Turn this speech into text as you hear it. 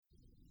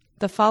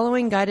The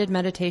following guided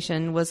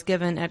meditation was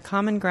given at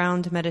Common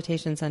Ground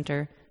Meditation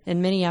Center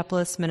in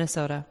Minneapolis,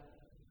 Minnesota.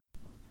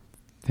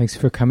 Thanks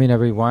for coming,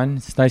 everyone.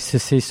 It's nice to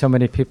see so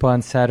many people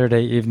on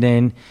Saturday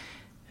evening,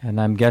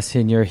 and I'm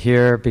guessing you're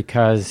here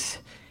because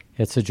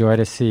it's a joy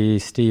to see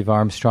Steve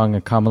Armstrong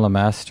and Kamala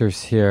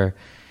Masters here.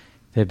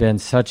 They've been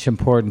such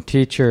important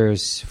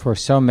teachers for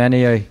so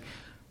many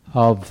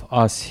of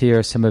us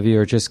here. Some of you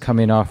are just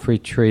coming off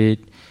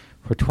retreat.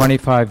 For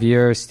 25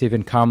 years, Steve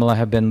and Kamala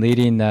have been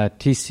leading the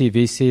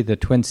TCVC, the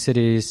Twin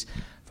Cities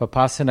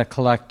Vipassana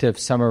Collective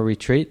Summer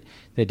Retreat.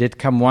 They did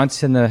come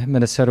once in the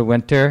Minnesota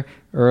winter,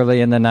 early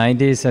in the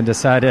 90s, and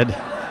decided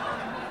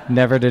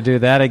never to do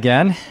that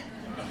again.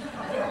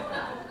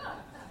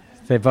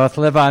 They both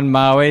live on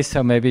Maui,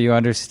 so maybe you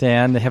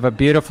understand. They have a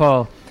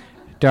beautiful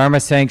Dharma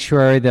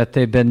sanctuary that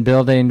they've been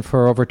building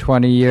for over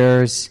 20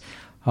 years,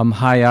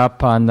 high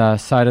up on the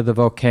side of the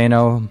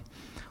volcano,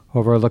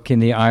 overlooking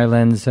the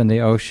islands and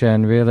the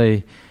ocean.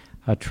 Really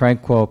a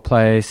tranquil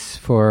place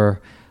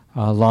for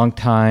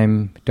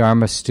long-time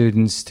Dharma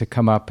students to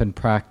come up and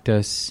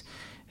practice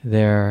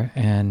there,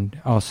 and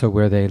also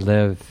where they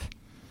live.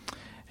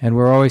 And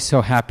we're always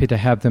so happy to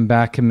have them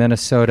back in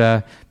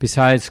Minnesota.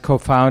 Besides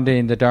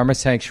co-founding the Dharma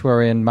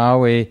Sanctuary in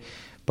Maui,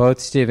 both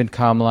Steve and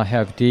Kamala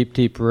have deep,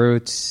 deep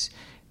roots,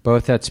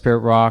 both at Spirit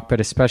Rock, but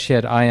especially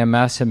at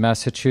IMS in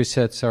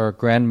Massachusetts, our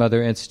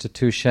grandmother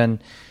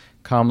institution.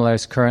 Kamala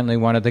is currently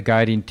one of the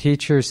guiding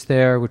teachers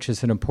there, which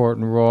is an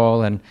important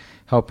role in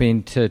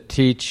helping to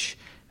teach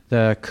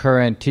the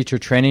current teacher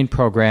training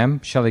program.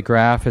 Shelley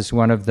Graff is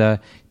one of the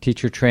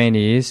teacher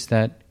trainees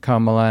that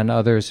Kamala and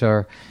others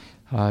are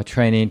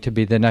training to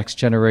be the next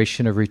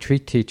generation of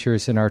retreat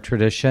teachers in our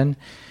tradition.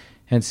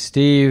 And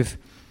Steve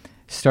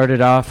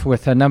started off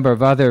with a number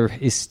of other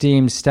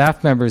esteemed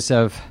staff members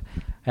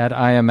at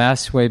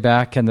IMS way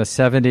back in the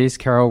 70s.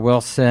 Carol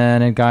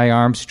Wilson and Guy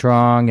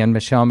Armstrong and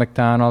Michelle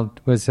McDonald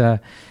was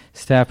a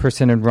staff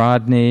person, and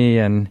Rodney,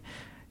 and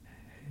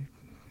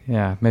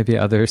maybe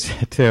others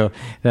too,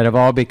 that have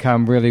all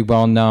become really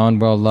well-known,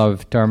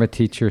 well-loved Dharma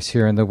teachers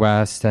here in the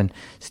West. And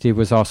Steve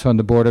was also on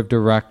the board of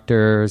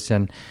directors,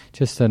 and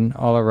just an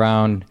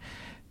all-around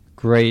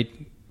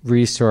great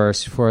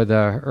resource for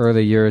the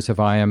early years of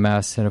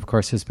IMS, and of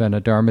course has been a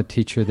Dharma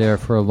teacher there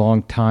for a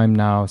long time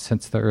now,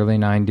 since the early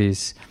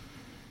 90s.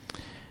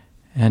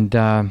 And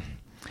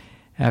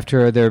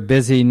after their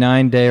busy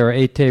 9-day or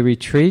 8-day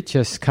retreat,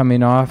 just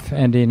coming off,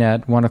 ending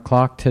at 1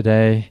 o'clock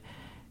today,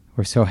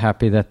 we're so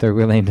happy that they're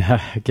willing to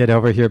get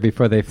over here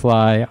before they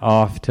fly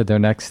off to their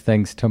next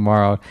things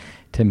tomorrow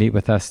to meet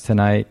with us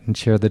tonight and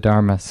share the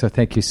Dharma. So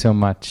thank you so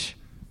much.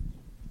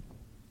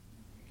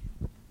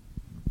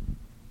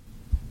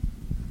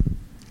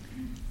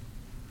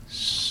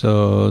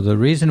 So the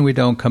reason we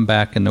don't come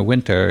back in the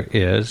winter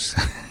is,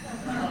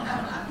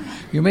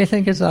 you may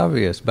think it's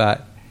obvious,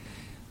 but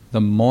the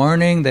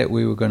morning that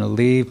we were going to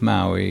leave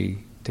Maui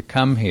to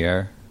come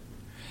here,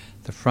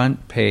 the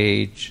front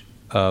page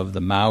of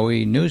the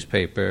Maui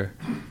newspaper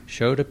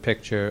showed a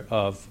picture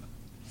of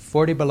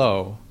 40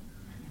 below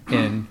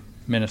in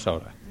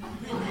Minnesota.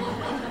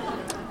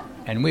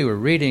 And we were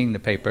reading the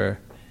paper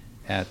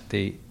at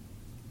the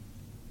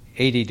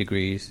 80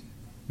 degrees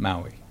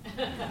Maui.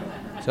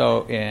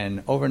 So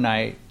in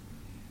overnight,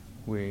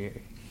 we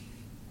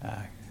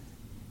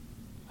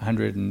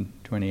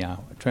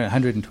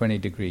 120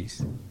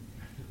 degrees.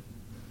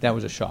 That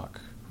was a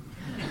shock.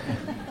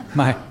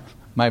 My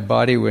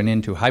body went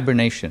into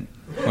hibernation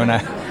when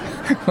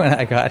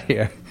I got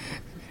here,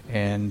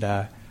 and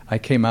I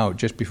came out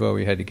just before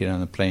we had to get on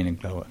the plane and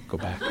go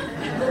back.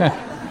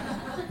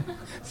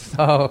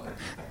 So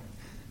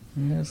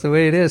that's the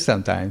way it is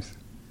sometimes.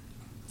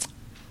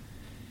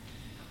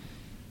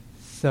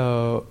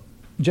 So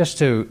just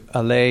to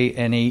allay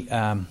any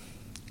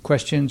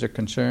questions or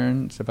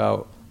concerns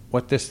about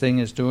what this thing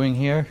is doing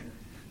here,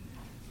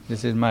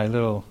 this is my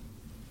little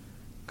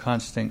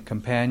constant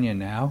companion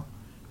now.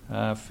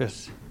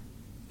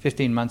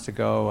 15 months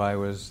ago, I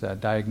was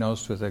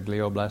diagnosed with a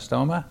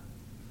glioblastoma,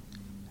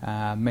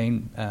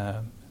 main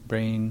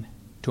brain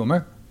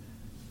tumor,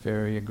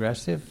 very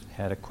aggressive.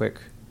 Had a quick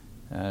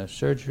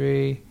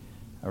surgery,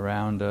 a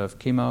round of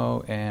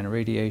chemo and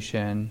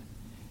radiation,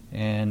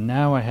 and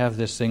now I have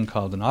this thing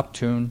called an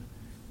Optune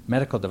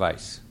medical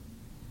device.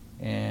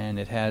 And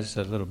it has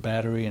a little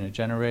battery and a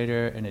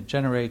generator, and it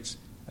generates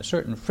a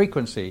certain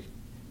frequency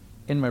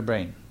in my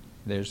brain.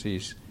 There's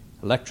these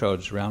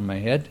electrodes around my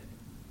head,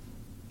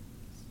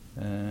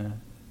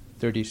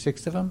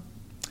 36 of them,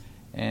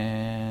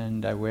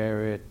 and I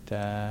wear it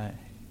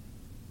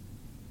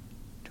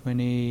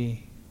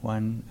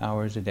 21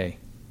 hours a day.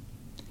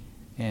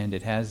 And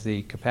it has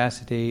the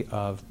capacity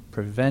of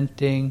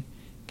preventing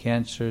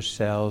cancer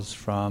cells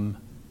from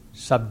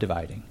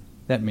subdividing.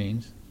 That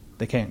means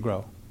they can't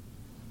grow.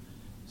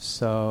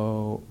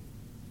 So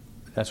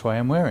that's why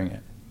I'm wearing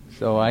it.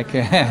 So I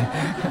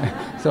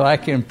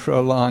can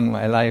prolong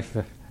my life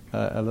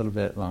a little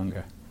bit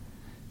longer.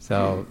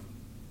 So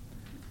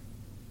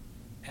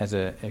as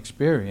an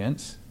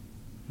experience,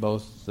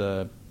 both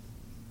the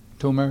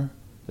tumor,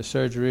 the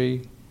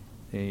surgery,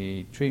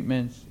 the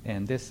treatments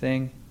and this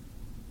thing,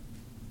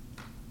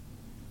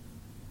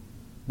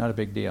 not a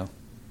big deal.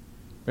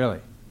 Really,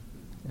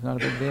 it's not a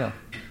big deal.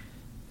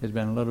 There's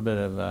been a little bit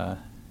of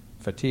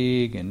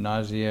fatigue and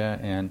nausea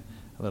and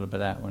a little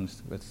bit of that one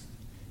with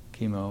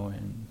chemo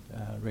and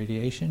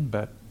radiation,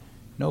 but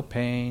no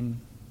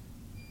pain.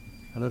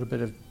 A little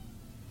bit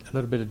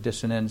of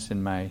dissonance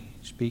in my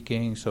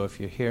speaking. So if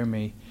you hear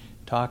me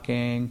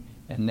talking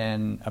and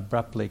then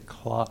abruptly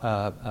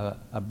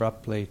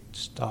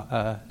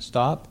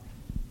stop,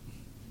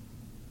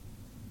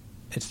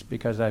 it's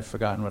because I've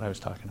forgotten what I was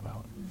talking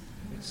about.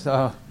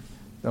 So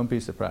don't be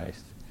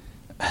surprised.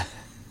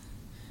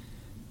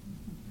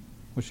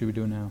 What should we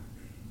do now?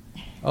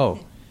 Oh.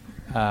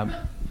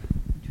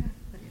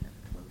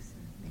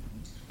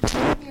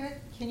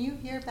 Can you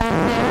hear back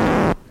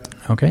there?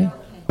 Okay.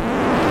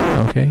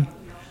 Okay.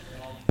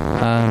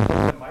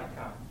 That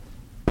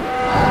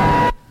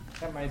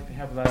might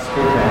have less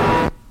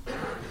feedback.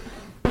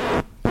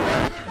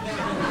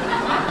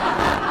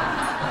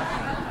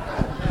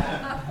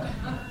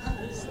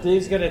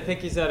 Steve's going to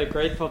think he's at a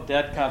Grateful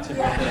Dead concert.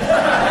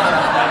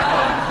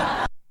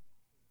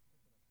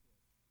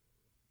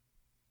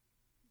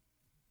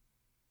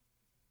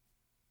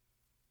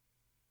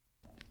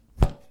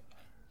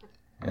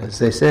 As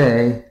they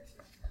say,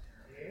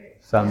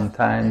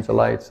 sometimes the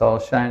light's all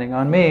shining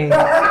on me.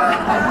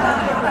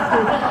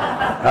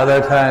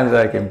 Other times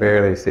I can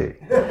barely see.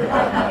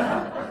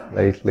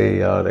 Lately,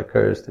 it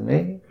occurs to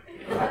me,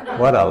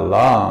 what a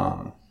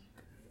long,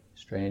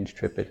 strange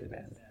trip it had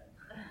been.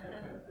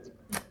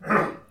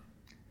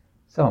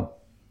 So,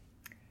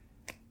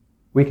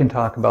 we can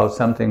talk about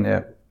something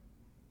that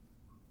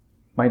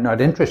might not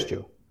interest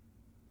you.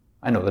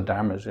 I know the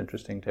Dharma is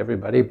interesting to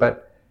everybody,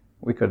 but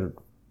we could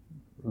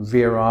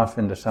veer off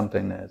into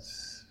something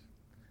that's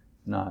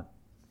not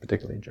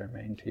particularly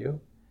germane to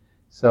you.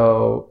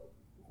 So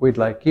we'd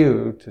like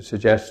you to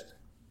suggest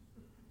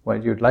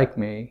what you'd like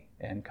me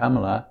and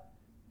Kamala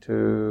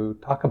to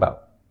talk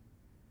about.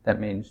 That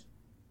means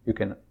you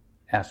can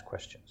ask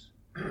questions.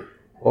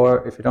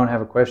 Or if you don't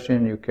have a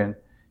question, you can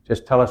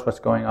just tell us what's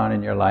going on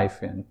in your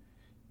life in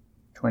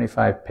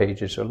 25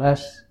 pages or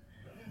less.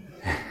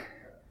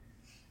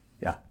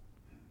 Yeah.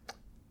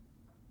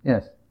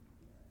 Yes.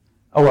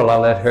 Oh, well, I'll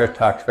let her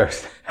talk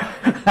first.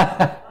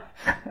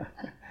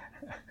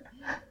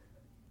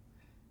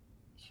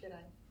 Should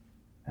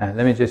I?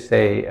 Let me just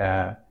say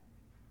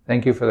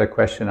thank you for the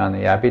question on the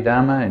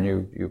Abhidhamma, and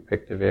you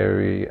picked a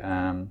very,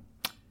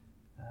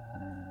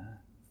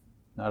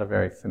 not a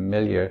very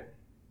familiar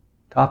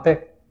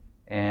topic,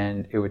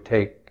 and it would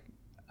take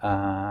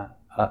a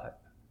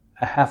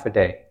half a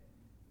day,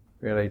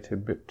 really,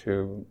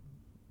 to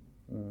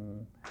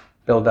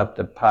build up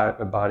the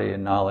body of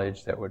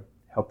knowledge that would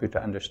help you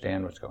to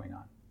understand what's going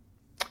on.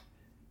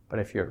 But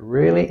if you're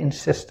really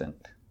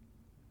insistent,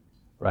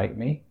 write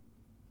me,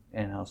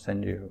 and I'll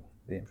send you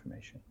the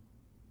information.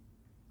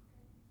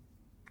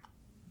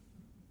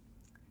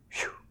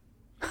 Phew.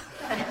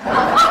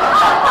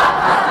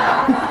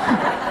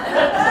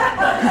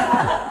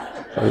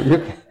 So you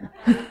can,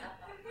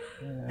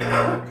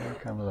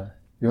 Kamala,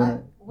 you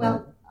want to?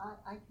 Well,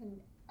 I can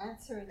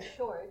answer in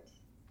short.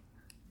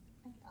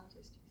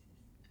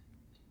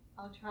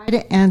 I'll try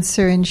to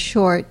answer in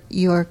short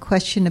your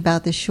question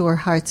about the sure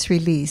heart's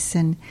release.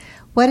 And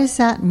what does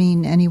that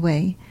mean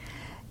anyway?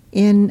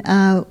 In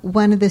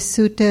one of the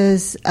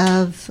suttas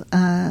of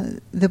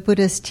the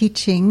Buddha's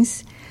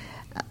teachings,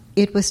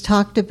 it was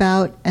talked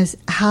about as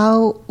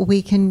how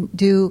we can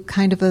do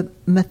kind of a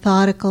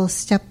methodical,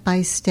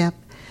 step-by-step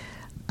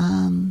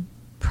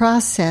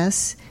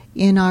process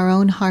in our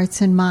own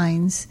hearts and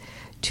minds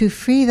to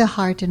free the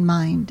heart and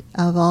mind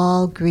of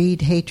all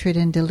greed, hatred,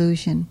 and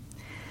delusion.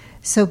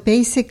 So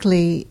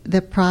basically,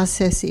 the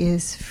process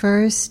is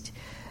first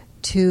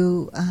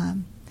to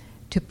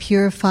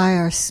purify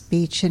our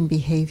speech and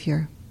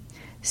behavior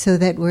so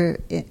that we're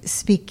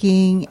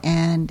speaking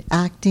and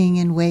acting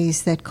in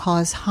ways that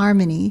cause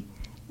harmony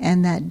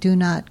and that do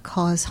not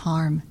cause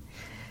harm.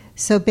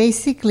 So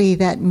basically,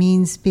 that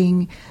means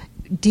being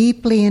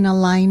deeply in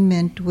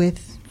alignment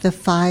with the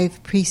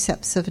 5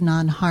 precepts of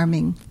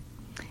non-harming.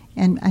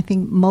 And I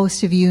think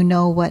most of you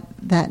know what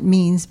that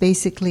means.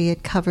 Basically,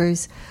 it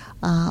covers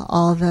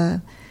all the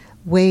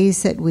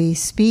ways that we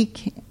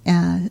speak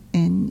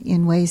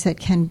in ways that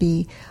can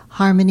be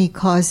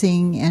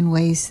harmony-causing and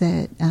ways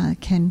that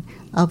can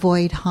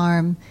avoid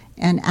harm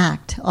and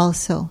act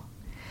also.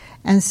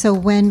 And so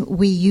when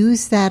we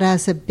use that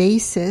as a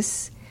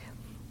basis,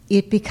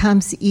 it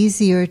becomes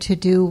easier to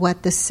do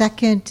what the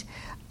second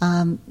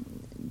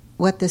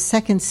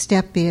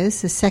step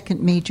is, the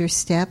second major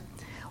step.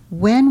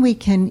 When we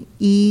can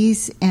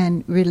ease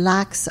and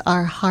relax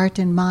our heart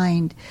and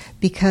mind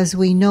because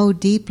we know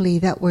deeply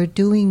that we're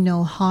doing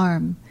no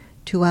harm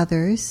to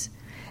others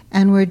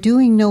and we're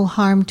doing no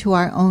harm to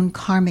our own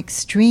karmic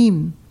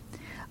stream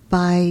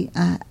by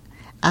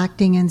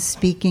acting and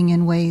speaking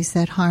in ways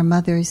that harm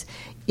others,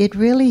 it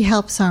really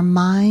helps our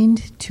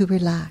mind to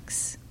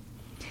relax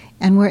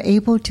and we're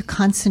able to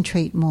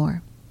concentrate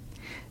more.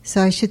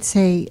 So I should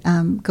say,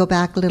 go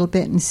back a little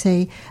bit and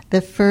say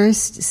the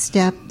first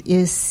step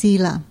is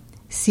sila.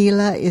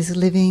 Sila is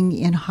living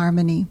in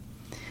harmony,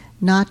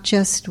 not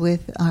just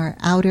with our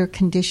outer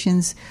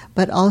conditions,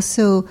 but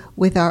also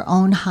with our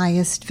own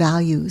highest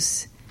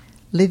values.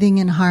 Living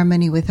in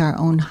harmony with our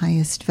own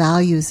highest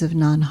values of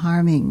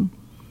non-harming.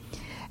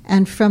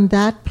 And from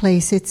that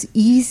place, it's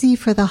easy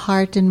for the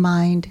heart and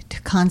mind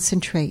to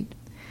concentrate,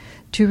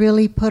 to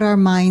really put our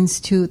minds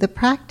to the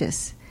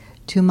practice,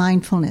 to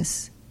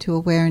mindfulness, to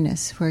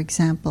awareness, for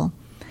example.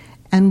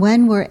 And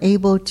when we're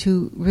able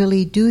to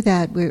really do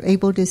that, we're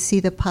able to see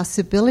the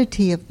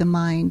possibility of the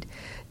mind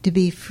to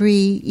be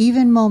free,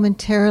 even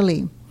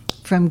momentarily,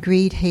 from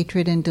greed,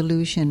 hatred, and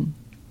delusion.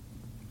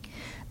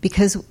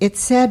 Because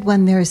it's said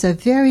when there's a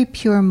very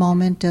pure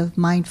moment of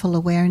mindful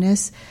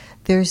awareness,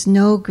 there's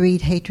no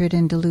greed, hatred,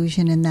 and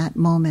delusion in that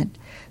moment.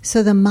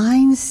 So the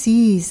mind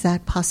sees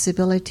that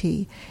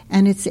possibility,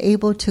 and it's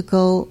able to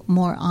go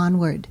more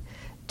onward,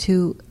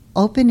 to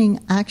opening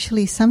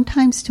actually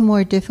sometimes to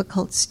more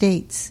difficult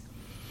states.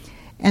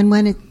 And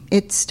when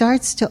it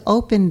starts to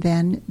open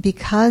then,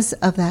 because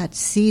of that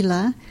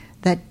sila,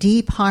 that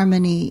deep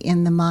harmony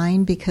in the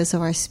mind, because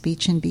of our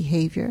speech and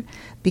behavior,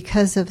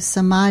 because of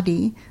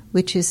samadhi,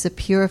 which is the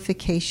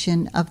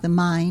purification of the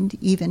mind,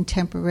 even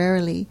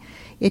temporarily,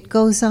 it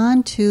goes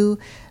on to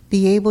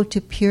be able to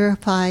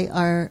purify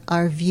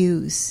our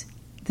views.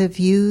 The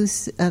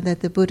views that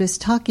the Buddha is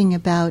talking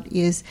about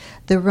is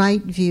the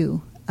right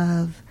view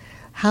of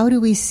how do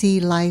we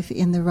see life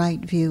in the right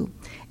view.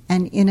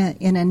 And in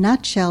a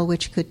nutshell,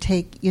 which could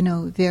take,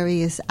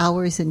 various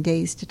hours and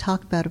days to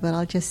talk about it, but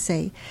I'll just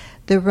say,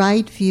 the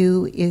right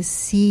view is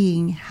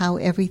seeing how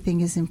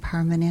everything is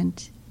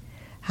impermanent,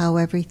 how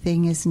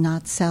everything is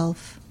not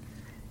self,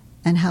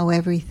 and how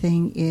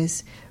everything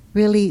is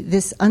really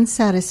this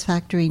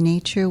unsatisfactory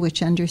nature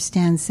which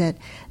understands that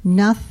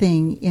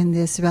nothing in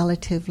this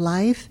relative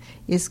life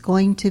is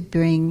going to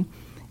bring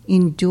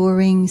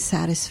enduring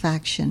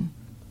satisfaction.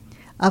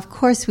 Of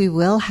course, we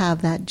will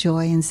have that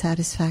joy and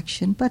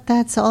satisfaction, but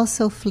that's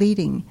also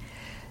fleeting.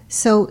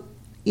 So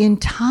in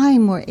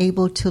time, we're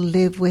able to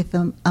live with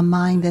a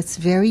mind that's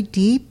very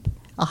deep,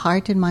 a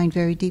heart and mind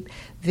very deep,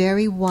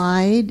 very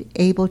wide,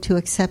 able to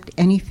accept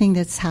anything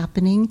that's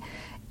happening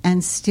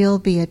and still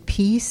be at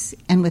peace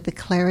and with the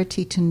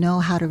clarity to know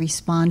how to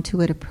respond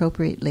to it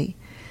appropriately.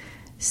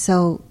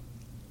 So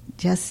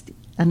just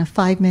in a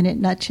 5-minute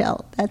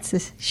nutshell, that's a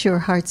sure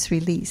heart's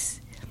release.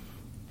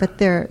 But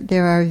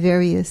there are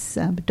various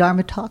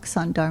Dharma talks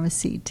on Dharma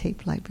Seed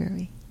tape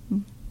library.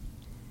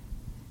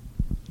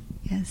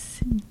 Yes,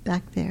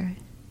 back there.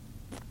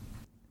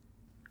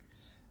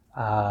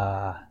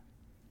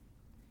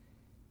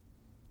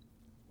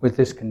 With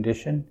this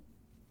condition,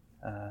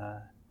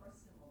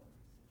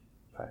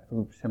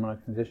 similar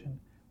condition.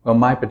 Well,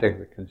 my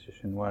particular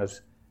condition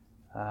was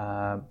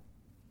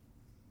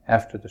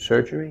after the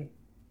surgery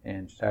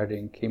and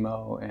starting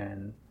chemo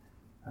and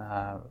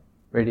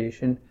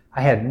radiation.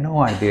 I had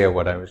no idea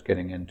what I was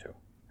getting into.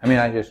 I mean,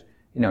 I just,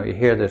 you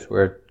hear this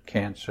word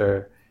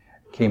cancer,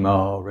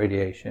 chemo,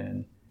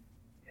 radiation.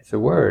 It's a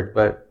word,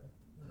 but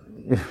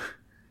you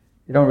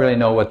don't really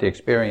know what the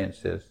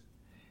experience is.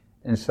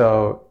 And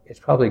so it's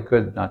probably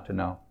good not to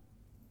know,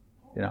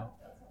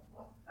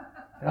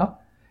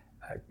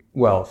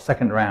 Well,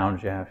 second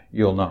round,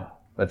 you'll know.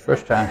 But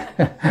first round,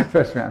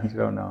 you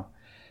don't know.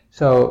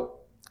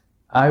 So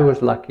I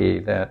was lucky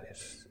that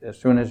as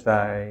soon as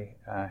I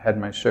had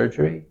my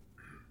surgery,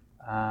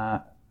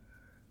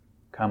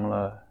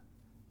 Kamala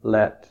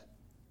let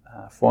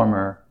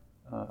former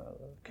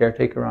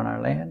caretaker on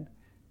our land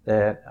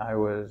that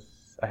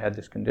I had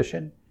this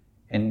condition,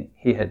 and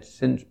he had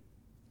since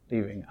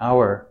leaving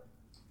our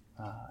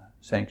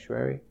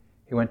sanctuary,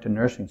 he went to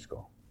nursing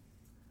school,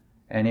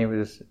 and he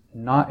was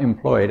not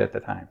employed at the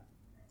time.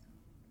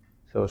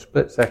 So a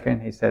split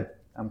second, he said,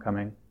 "I'm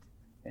coming,"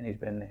 and he's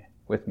been there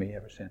with me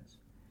ever since.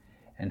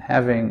 And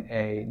having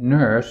a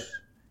nurse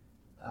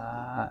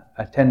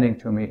attending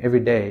to me every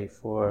day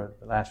for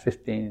the last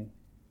 15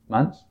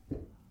 months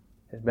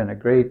has been a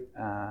great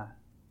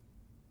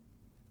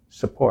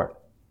support,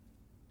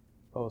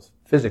 both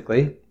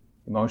physically,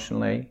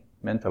 emotionally,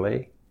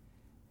 mentally,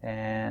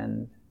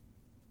 and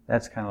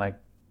that's kind of like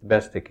the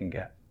best it can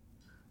get.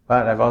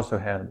 But I've also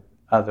had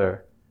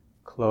other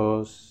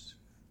close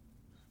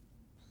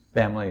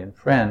family and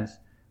friends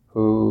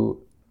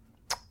who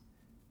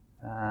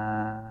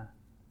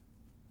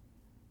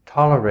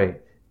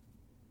tolerate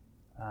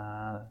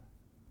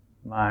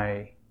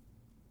my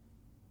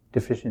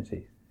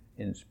deficiencies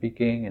in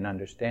speaking and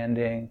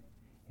understanding,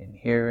 in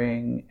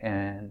hearing,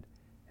 and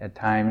at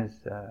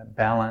times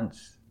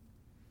balance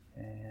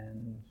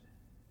and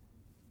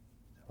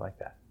stuff like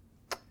that.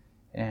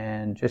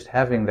 And just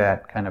having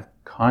that kind of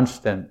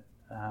constant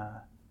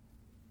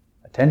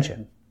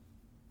attention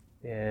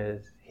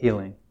is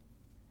healing.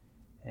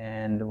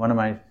 And one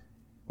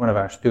of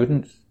our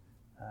students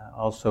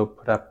also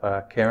put up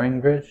a caring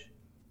bridge,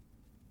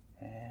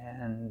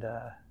 and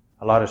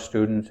a lot of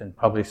students, and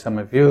probably some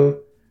of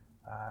you,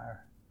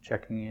 are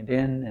checking it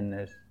in, and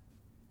there's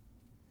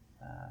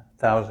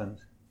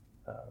thousands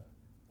of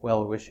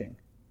well-wishing.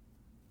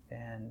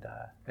 And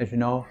as you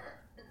know,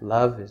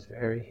 love is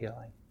very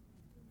healing.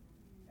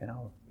 You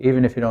know,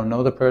 even if you don't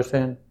know the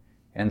person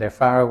and they're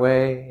far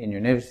away and you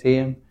never see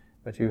them,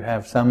 but you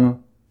have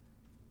some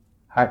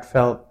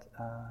heartfelt,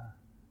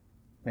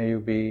 may you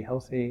be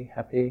healthy,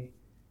 happy,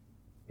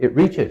 it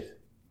reaches.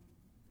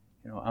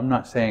 You know, I'm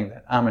not saying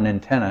that I'm an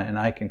antenna and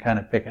I can kind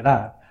of pick it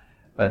up,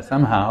 but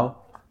somehow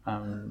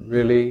I'm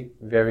really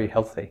very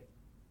healthy.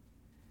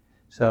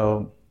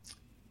 So,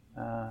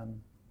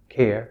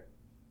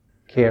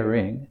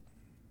 caring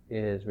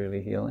is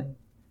really healing.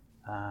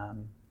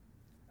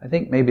 I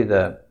think maybe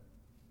the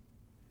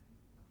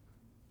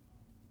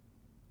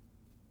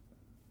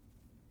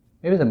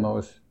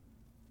most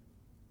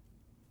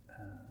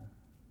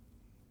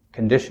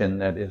condition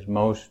that is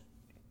most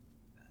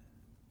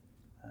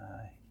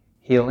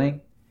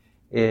healing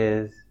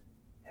is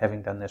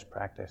having done this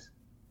practice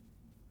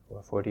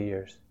for 40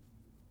 years.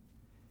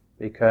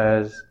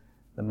 Because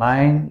the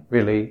mind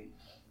really,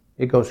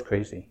 it goes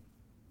crazy.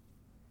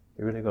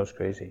 It really goes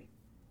crazy.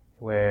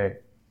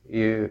 Where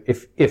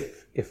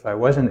if I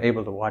wasn't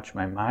able to watch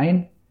my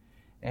mind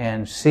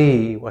and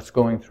see what's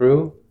going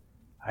through,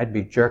 I'd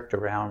be jerked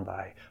around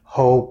by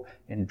hope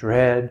and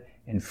dread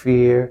and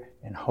fear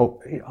and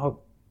hope.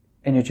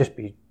 And you'd just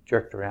be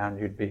jerked around,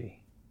 you'd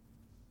be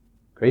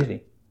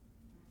crazy.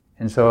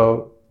 And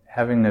so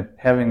having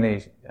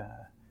the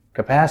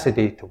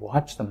capacity to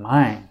watch the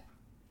mind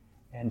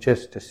and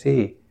just to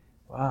see,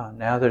 wow,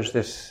 now there's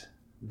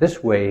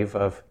this wave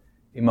of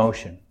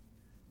emotion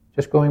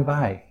just going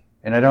by.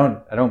 And I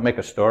don't make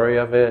a story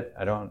of it.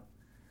 I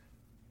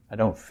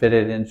don't fit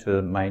it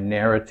into my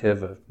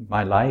narrative of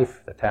my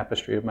life, the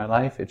tapestry of my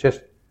life. It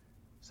just,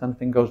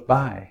 something goes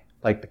by,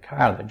 like the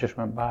car that just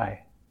went by.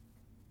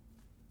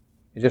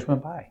 It just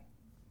went by.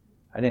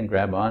 I didn't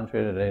grab onto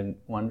it. I didn't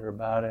wonder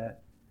about it.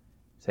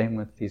 Same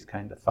with these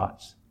kind of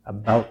thoughts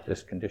about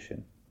this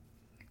condition.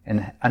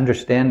 And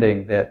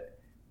understanding that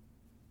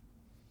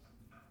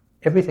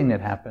everything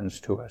that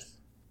happens to us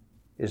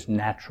is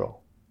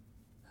natural.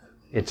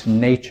 It's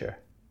nature.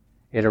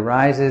 It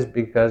arises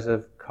because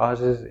of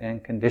causes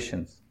and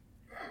conditions.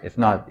 It's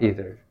not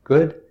either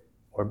good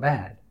or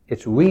bad.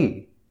 It's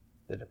we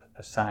that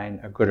assign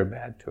a good or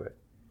bad to it.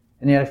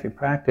 And yet if you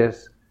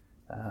practice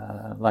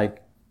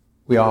like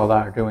we all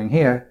are doing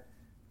here,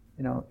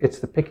 you know, it's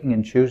the picking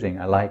and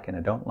choosing I like and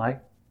I don't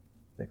like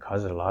that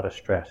causes a lot of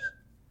stress.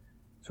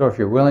 So if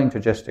you're willing to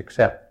just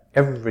accept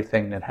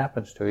everything that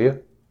happens to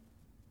you,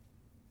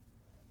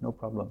 no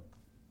problem.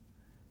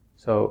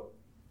 So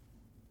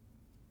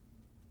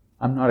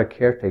I'm not a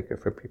caretaker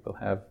for people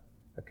who have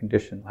a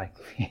condition like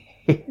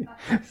me.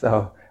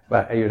 So,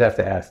 but you'd have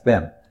to ask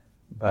them.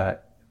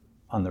 But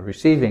on the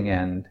receiving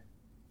end,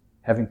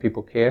 having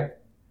people care,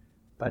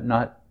 but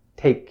not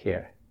take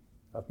care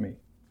of me.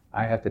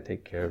 I have to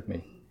take care of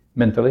me,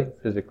 mentally,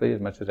 physically, as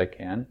much as I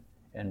can,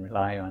 and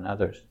rely on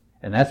others.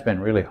 And that's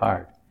been really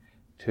hard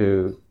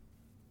to,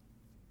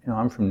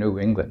 I'm from New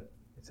England.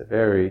 It's a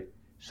very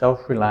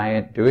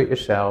self-reliant,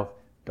 do-it-yourself,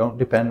 don't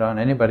depend on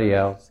anybody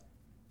else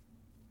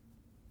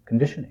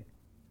conditioning.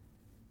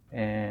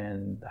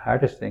 And the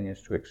hardest thing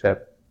is to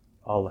accept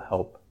all the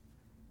help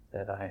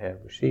that I have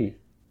received.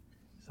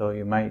 So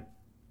you might,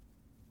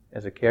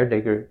 as a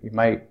caretaker, you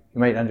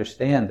might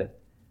understand that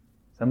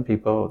some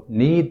people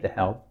need the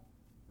help,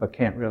 but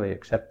can't really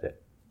accept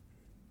it.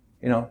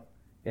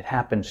 It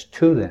happens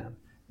to them,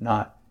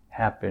 not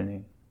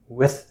happening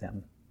with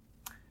them.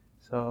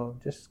 So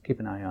just keep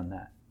an eye on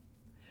that.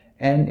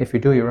 And if you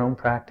do your own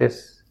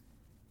practice,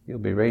 you'll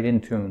be right in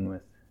tune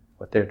with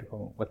what they're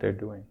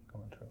doing,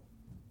 going through.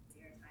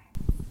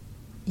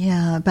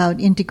 Yeah, about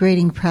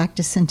integrating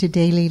practice into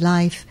daily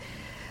life.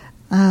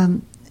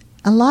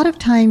 A lot of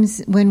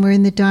times when we're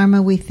in the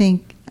Dharma, we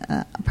think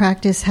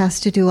practice has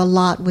to do a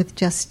lot with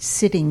just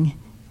sitting.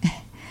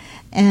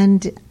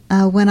 And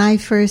when I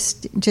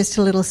first, just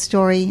a little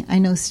story, I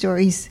know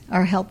stories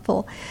are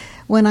helpful.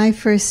 When I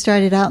first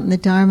started out in the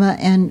Dharma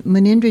and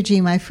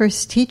Munindraji, my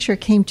first teacher,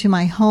 came to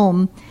my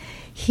home,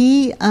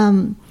 he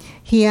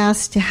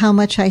asked how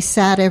much I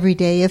sat every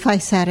day, if I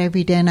sat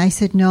every day, and I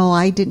said, no,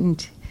 I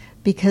didn't,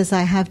 because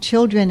I have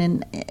children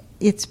and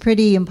it's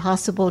pretty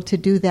impossible to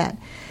do that.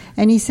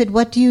 And he said,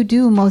 what do you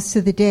do most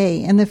of the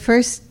day? And the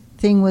first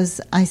thing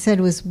I said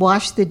was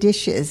wash the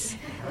dishes.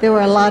 There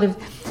were a lot of...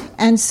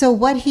 And so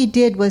what he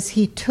did was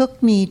he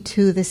took me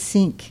to the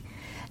sink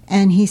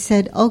and he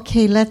said,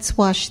 okay, let's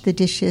wash the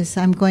dishes.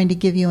 I'm going to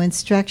give you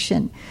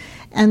instruction.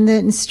 And the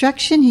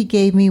instruction he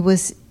gave me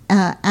was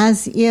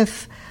as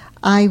if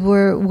I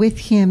were with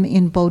him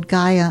in Bodh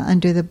Gaya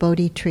under the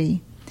Bodhi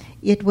tree.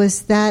 It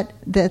was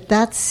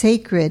that's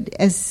sacred.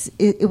 As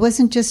it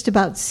wasn't just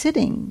about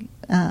sitting.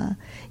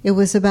 It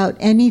was about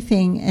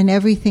anything and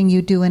everything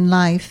you do in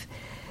life.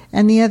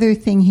 And the other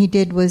thing he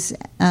did was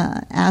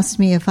asked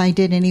me if I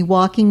did any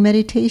walking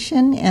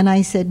meditation, and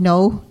I said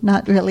no,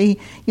 not really,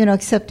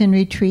 except in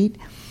retreat.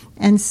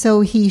 And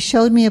so he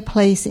showed me a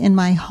place in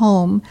my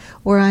home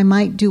where I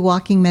might do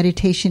walking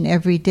meditation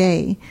every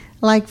day.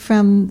 like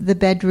from the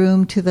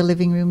bedroom to the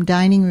living room,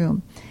 dining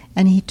room.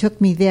 And he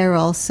took me there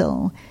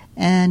also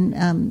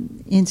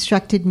and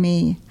instructed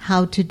me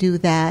how to do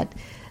that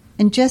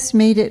and just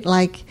made it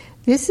like,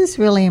 this is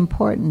really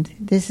important.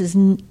 This is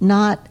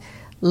not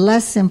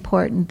less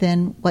important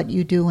than what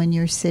you do when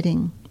you're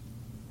sitting.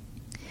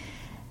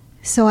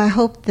 So I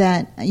hope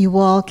that you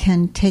all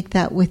can take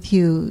that with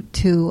you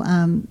to,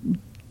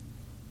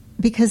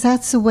 because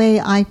that's the way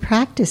I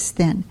practiced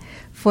then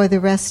for the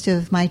rest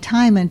of my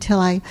time until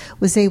I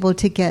was able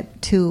to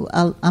get to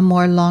a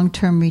more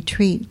long-term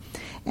retreat.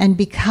 And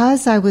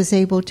because I was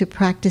able to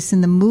practice in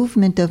the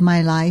movement of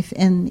my life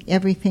and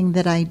everything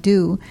that I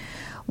do,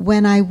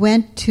 when I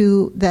went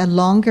to the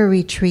longer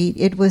retreat,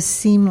 it was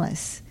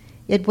seamless.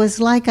 It was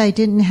like I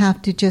didn't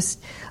have to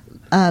just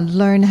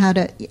learn how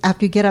to,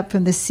 after you get up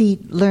from the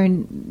seat,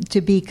 learn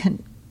to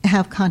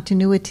have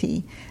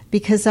continuity,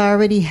 because I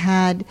already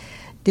had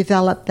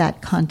developed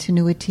that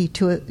continuity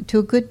to a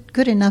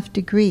good enough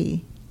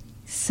degree.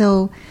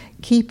 So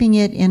keeping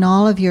it in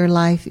all of your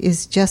life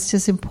is just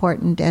as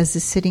important as the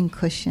sitting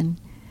cushion.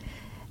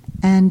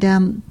 And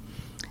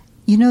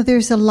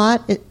there's a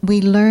lot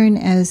we learn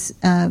as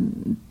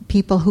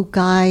people who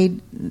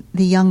guide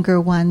the younger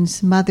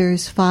ones,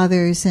 mothers,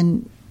 fathers,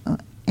 and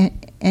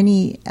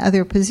any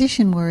other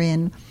position we're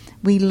in.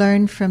 We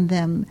learn from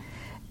them.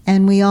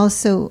 And we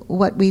also,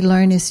 what we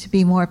learn is to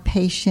be more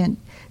patient,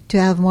 to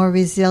have more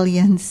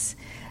resilience,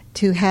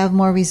 to have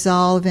more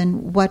resolve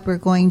in what we're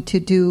going to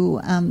do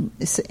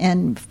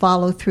and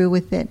follow through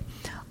with it.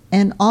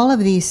 And all of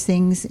these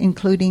things,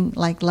 including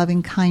like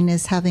loving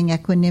kindness, having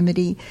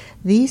equanimity,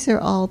 these are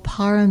all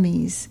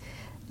paramis,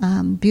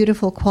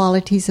 beautiful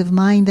qualities of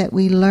mind that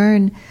we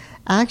learn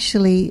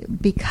actually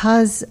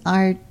because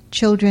our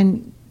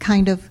children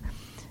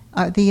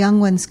the young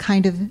ones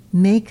kind of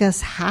make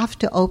us have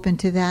to open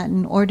to that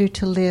in order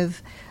to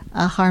live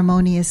a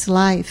harmonious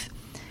life.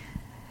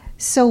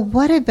 So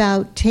what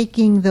about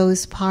taking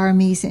those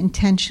paramis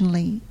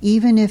intentionally,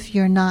 even if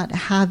you're not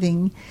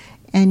having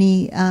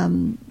any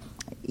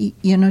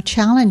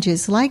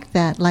challenges like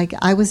that? Like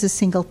I was a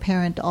single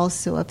parent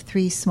also of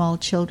 3 small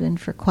children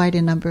for quite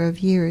a number of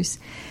years,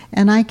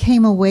 and I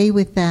came away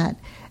with that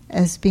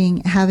as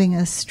having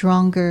a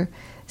stronger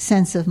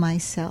sense of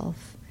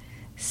myself.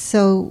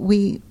 So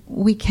we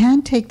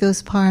can take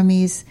those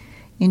paramis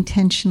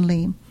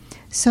intentionally.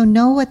 So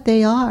know what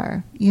they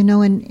are,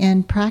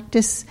 and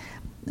practice.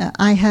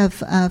 I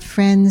have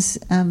friends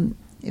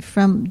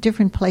from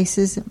different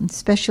places,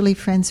 especially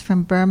friends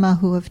from Burma,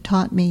 who have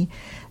taught me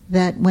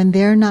that when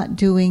they're not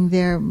doing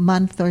their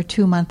month or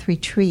 2-month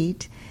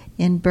retreat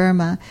in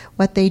Burma,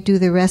 what they do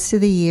the rest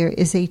of the year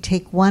is they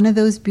take one of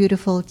those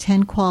beautiful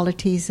 10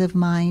 qualities of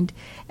mind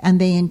and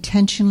they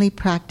intentionally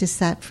practice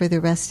that for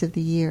the rest of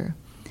the year.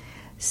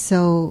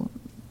 So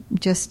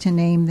just to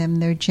name them,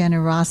 their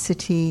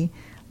generosity,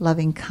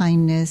 loving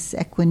kindness,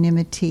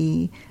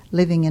 equanimity,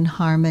 living in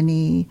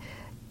harmony,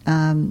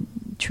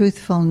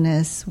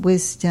 truthfulness,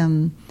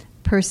 wisdom,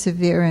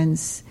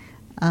 perseverance,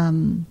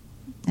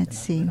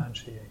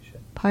 Renunciation.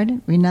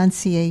 Pardon?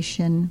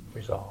 Renunciation.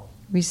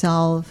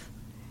 Resolve.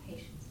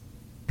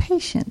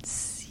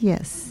 Patience,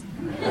 yes.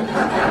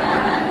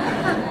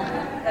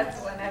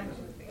 That's what I'm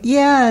choosing.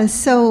 Yeah,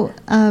 so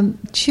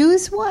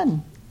choose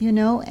one,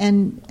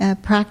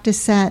 and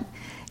practice that.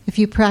 If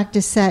you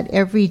practice that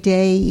every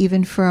day,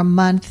 even for a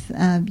month,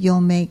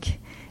 you'll make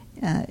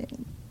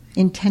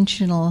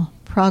intentional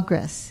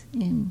progress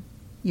in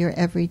your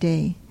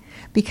everyday.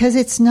 Because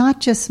it's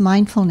not just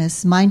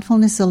mindfulness.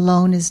 Mindfulness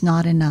alone is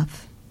not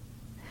enough.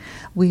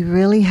 We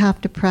really have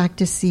to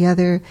practice the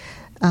other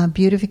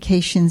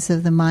beautifications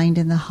of the mind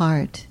and the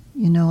heart.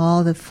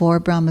 All the 4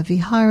 Brahma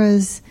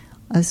Viharas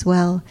as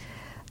well.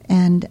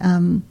 And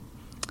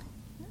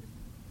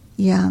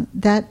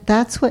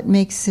that's what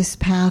makes this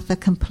path a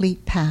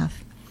complete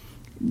path.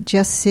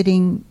 Just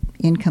sitting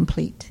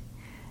incomplete.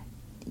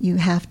 You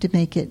have to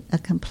make it a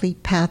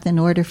complete path in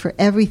order for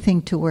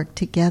everything to work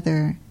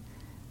together.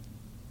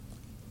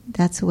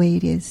 That's the way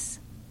it is.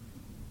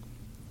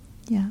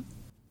 Yeah.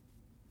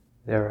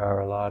 There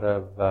are a lot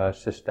of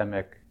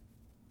systemic,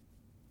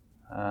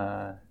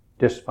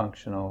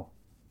 dysfunctional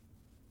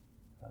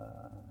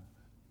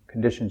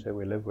conditions that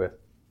we live with.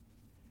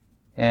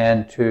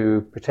 And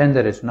to pretend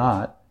that it's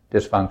not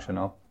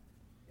dysfunctional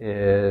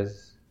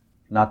is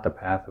not the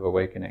path of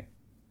awakening.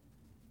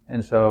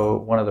 And so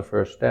one of the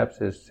first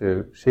steps is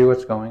to see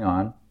what's going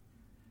on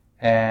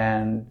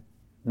and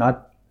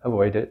not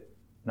avoid it,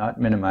 not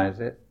minimize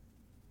it,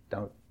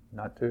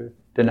 not to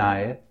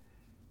deny it,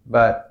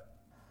 but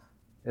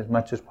as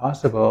much as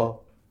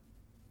possible,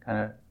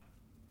 kind of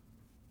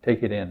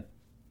take it in.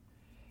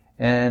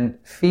 And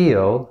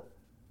feel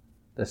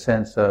the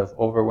sense of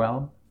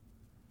overwhelm,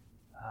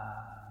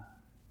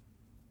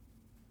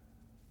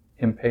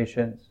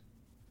 impatience,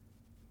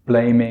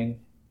 blaming,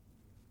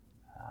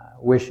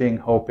 wishing,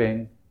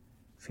 hoping,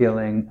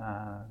 feeling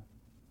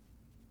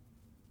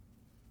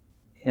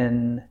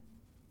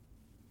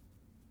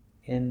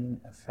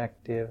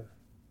ineffective.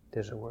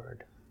 There's a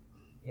word.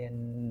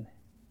 Can't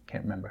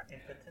remember.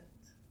 Impotent.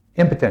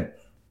 Impotent.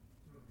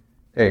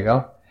 There you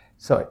go.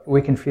 So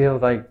we can feel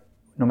like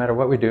no matter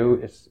what we do,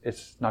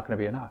 it's not going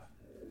to be enough.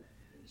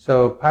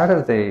 So part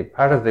of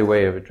the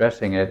way of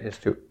addressing it is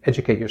to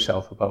educate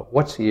yourself about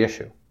what's the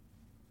issue.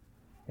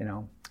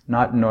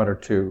 Not in order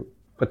to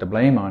put the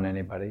blame on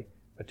anybody,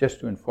 but just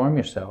to inform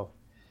yourself.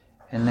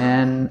 And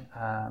then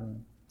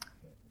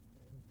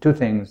two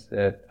things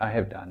that I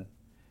have done.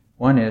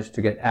 One is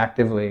to get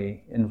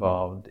actively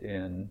involved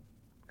in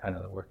kind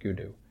of the work you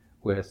do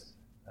with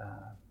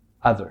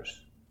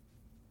others.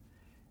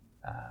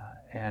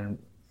 And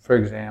for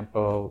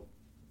example,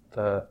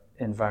 the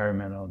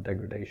environmental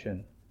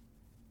degradation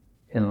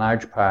in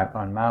large part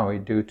on Maui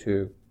due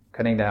to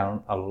cutting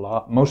down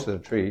most of the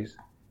trees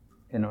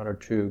in order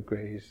to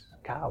graze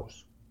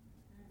cows.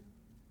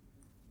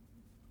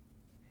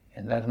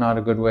 And that's not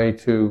a good way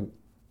to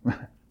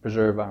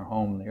preserve our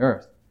home, the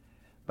earth.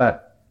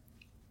 But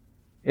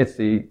it's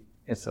the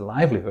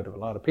livelihood of a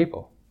lot of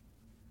people.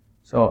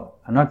 So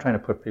I'm not trying to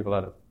put people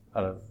out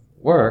of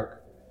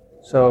work.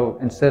 So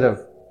instead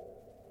of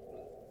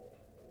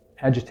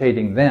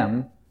agitating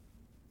them,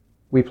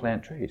 we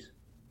plant trees.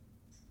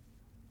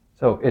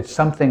 So it's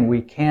something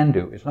we can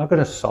do. It's not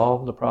going to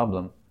solve the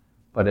problem,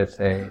 but it's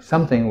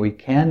something we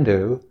can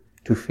do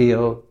to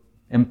feel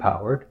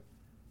empowered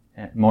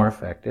and more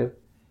effective.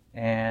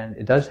 And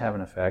it does have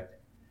an effect.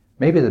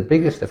 Maybe the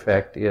biggest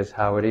effect is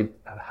how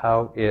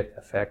it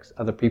affects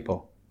other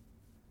people.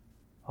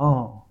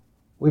 Oh,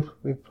 we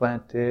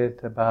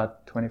planted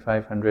about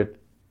 2,500,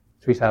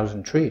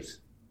 3,000 trees.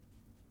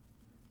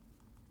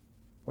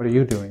 What are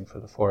you doing for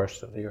the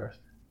forests of the earth?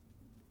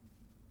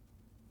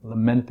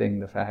 Lamenting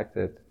the fact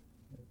that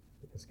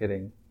it's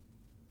getting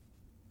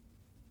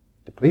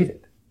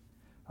depleted.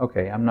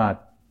 Okay, I'm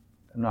not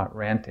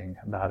ranting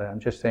about it. I'm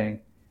just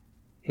saying,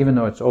 even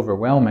though it's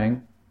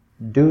overwhelming,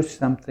 do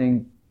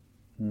something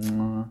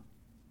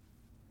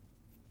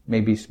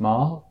maybe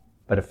small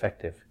but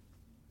effective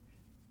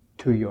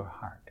to your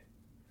heart,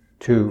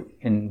 to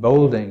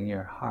embolden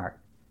your heart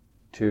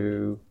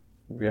to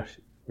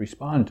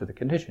respond to the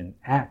condition,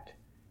 act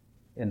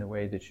in the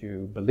way that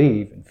you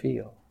believe and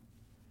feel.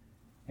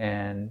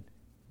 And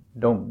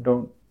don't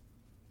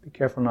be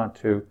careful not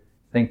to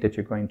think that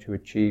you're going to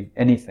achieve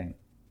anything.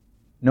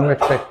 No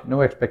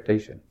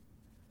expectation,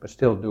 but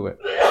still do it.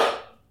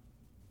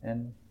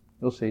 And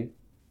you'll see.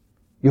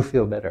 You'll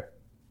feel better.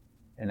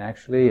 And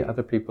actually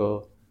other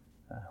people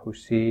who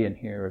see and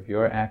hear of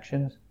your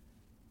actions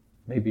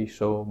may be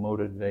so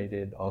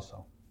motivated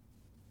also.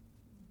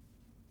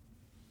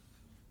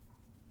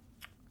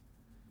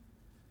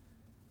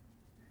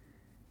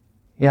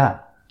 Yeah.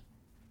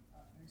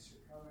 Thanks for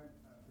coming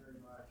very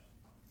much.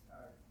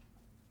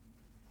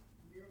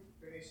 You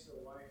faced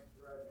a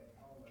life-threatening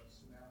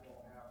illness, and that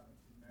will happen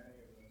to many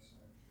of us,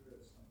 I'm sure,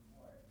 at some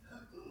point.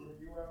 Were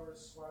you ever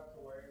swept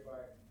away by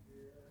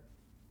fear?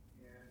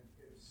 And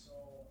if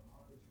so,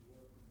 how did you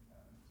work with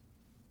that?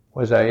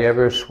 Was I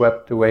ever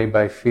swept away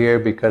by fear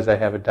because I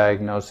have a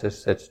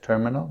diagnosis that's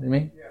terminal, you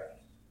mean? Yes.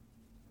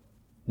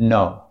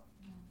 No.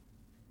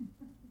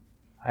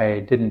 I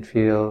didn't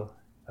feel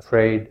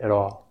afraid at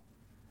all.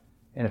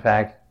 In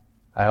fact,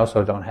 I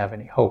also don't have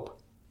any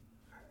hope.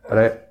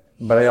 But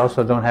I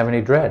also don't have any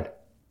dread.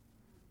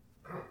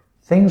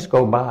 Things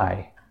go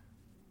by,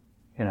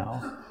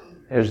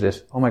 There's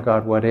this, oh my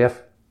God, what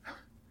if?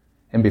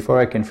 And before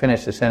I can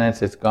finish the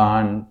sentence, it's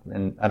gone,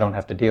 and I don't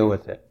have to deal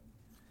with it.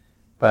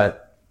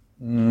 But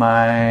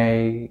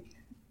my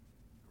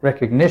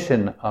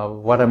recognition of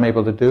what I'm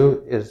able to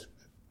do is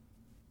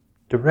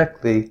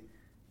directly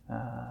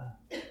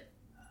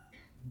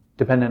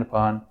dependent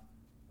upon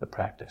the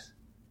practice.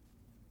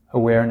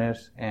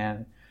 Awareness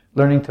and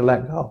learning to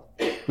let go.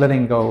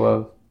 Letting go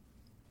of,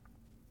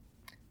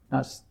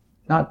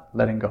 not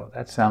letting go.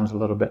 That sounds a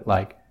little bit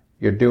like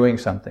you're doing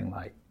something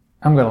like,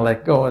 I'm going to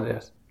let go of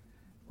this,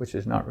 which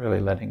is not really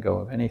letting go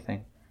of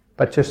anything,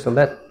 but just to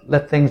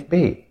let things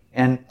be.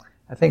 And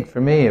I think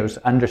for me it was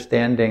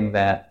understanding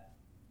that,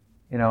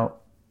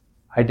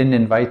 I didn't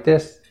invite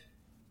this,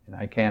 and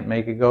I can't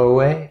make it go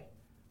away.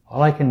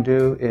 All I can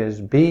do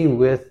is be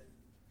with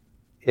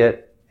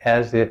it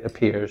as it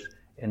appears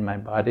in my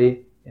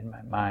body, in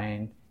my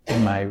mind,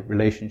 in my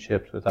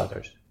relationships with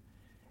others.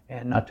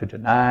 And not to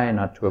deny,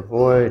 not to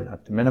avoid,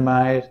 not to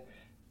minimize,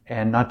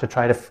 and not to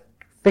try to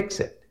fix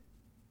it.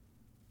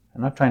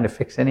 I'm not trying to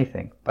fix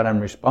anything, but I'm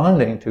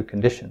responding to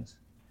conditions.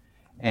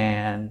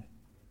 And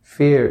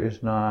fear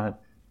is not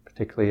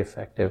particularly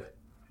effective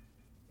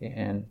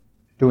in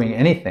doing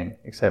anything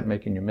except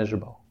making you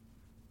miserable.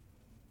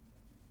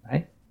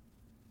 Right?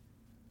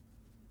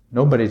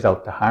 Nobody's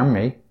out to harm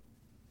me.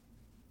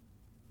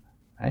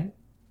 Right?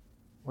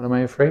 What am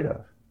I afraid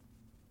of?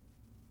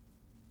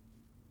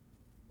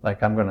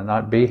 Like I'm going to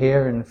not be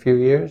here in a few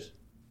years?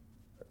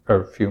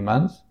 Or a few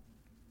months?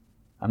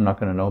 I'm not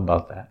going to know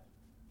about that.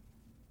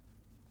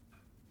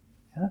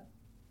 Yeah?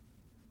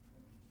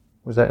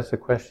 Was that the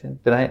question?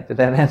 Did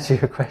that answer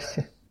your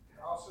question?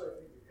 Also, I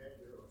think the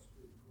headgear was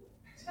pretty cool.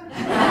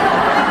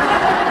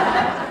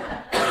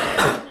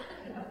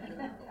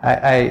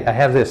 I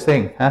have this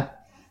thing,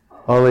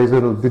 All these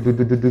little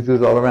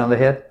do-do-do-do-do-dos all around the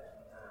head.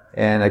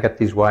 and I got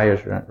these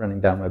wires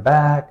running down my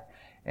back,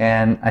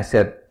 and I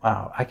said,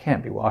 wow, I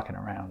can't be walking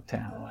around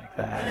town like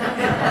that.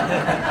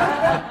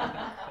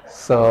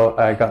 So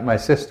I got my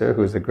sister,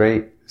 who's a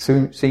great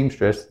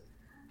seamstress,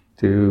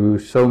 to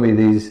sew me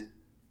these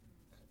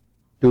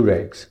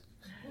do-rags.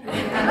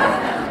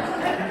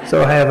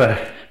 So I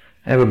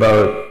have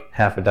about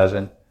half a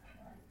dozen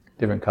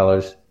different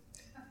colors,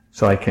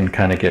 so I can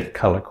kind of get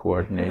color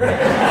coordinated.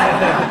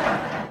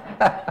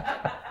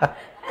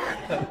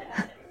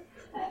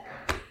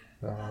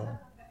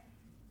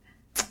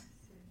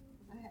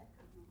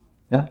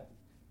 Yeah.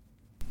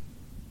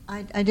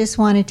 I just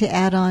wanted to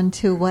add on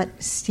to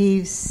what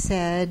Steve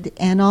said,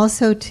 and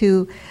also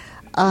to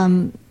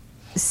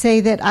say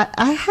that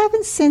I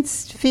haven't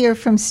sensed fear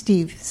from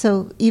Steve.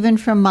 So even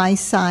from my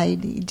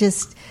side,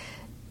 just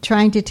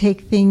trying to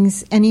take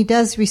things, and he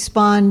does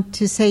respond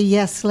to say,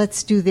 yes,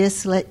 let's do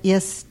this,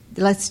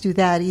 let's do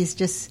that. He's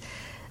just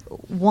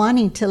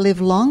wanting to live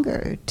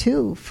longer,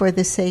 too, for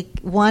the sake,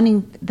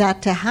 wanting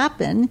that to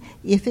happen,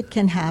 if it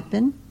can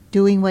happen,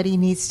 doing what he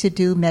needs to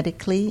do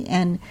medically,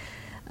 and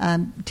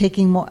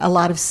taking a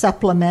lot of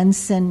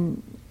supplements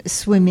and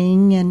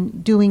swimming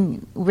and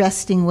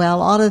resting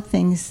well, all the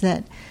things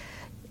that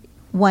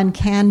one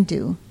can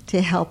do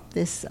to help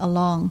this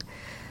along.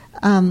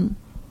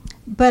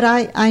 But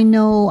I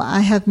know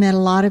I have met a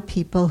lot of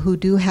people who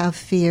do have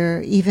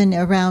fear, even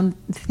around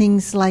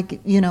things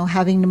like,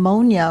 having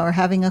pneumonia or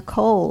having a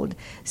cold.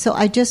 So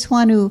I just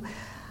want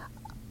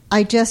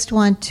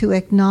to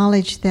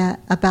acknowledge that,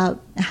 about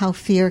how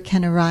fear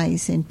can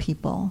arise in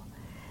people,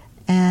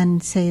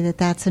 and say that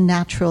that's a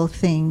natural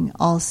thing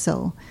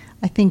also.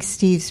 I think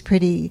Steve's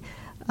pretty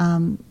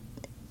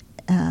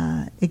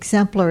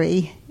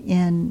exemplary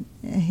in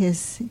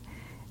his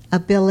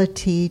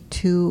ability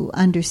to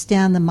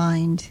understand the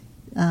mind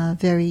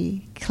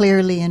very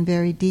clearly and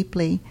very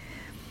deeply.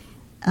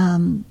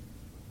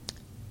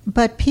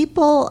 But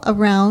people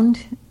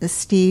around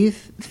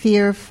Steve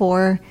fear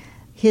for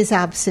his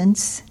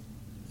absence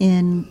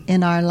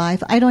in our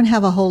life. I don't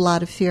have a whole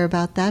lot of fear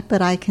about that,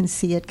 but I can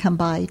see it come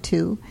by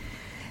too.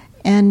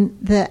 And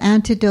the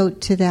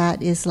antidote to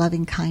that is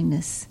loving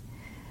kindness.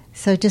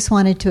 So I just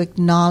wanted to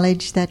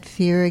acknowledge that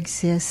fear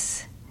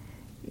exists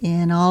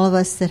in all of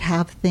us that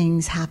have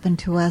things happen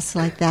to us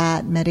like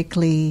that,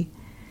 medically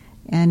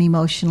and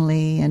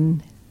emotionally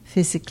and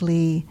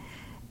physically,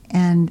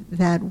 and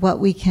that what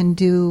we can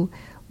do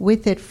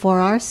with it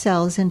for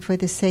ourselves and for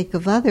the sake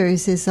of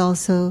others is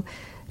also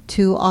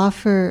to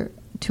offer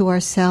to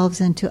ourselves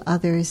and to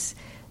others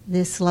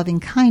this loving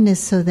kindness,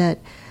 so that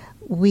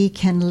we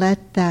can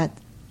let that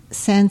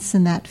sense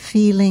and that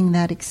feeling,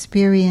 that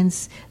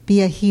experience,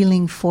 be a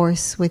healing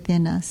force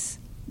within us.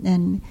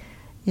 And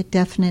it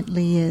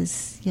definitely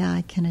is. Yeah,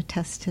 I can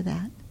attest to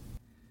that.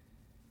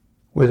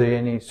 Were there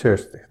any, sir,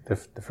 the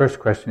first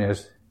question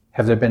is,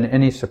 have there been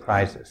any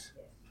surprises?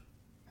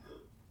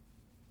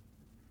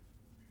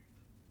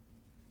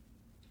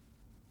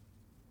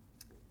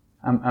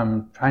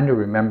 I'm trying to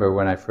remember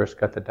when I first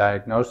got the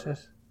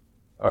diagnosis,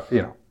 or,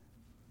 the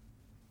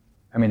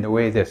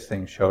way this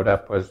thing showed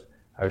up was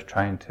I was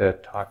trying to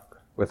talk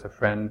with a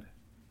friend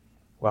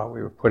while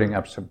we were putting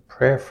up some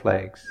prayer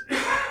flags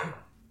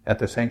at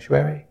the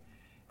sanctuary,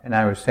 and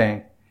I was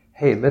saying,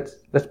 hey, let's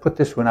put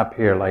this one up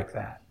here like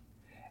that.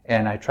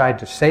 And I tried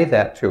to say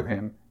that to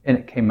him, and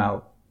it came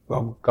out,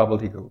 well,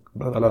 gobbledygook,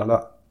 blah, blah,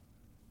 blah.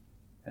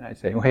 And I'd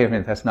say, wait a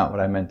minute, that's not what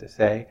I meant to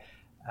say,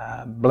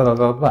 blah, blah,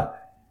 blah, blah.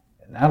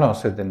 And that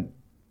also didn't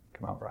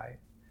come out right.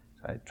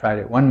 So I tried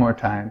it one more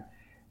time,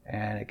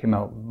 and it came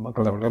out, blah,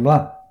 blah, blah,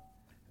 blah.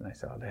 And I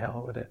said, oh, the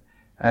hell with it.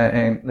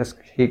 And let's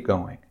keep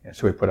going. And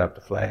so we put up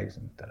the flags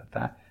and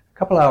da-da-da. A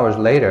couple hours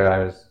later,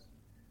 I was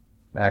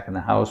back in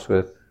the house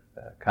with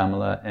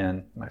Kamala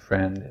and my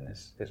friend and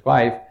his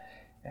wife,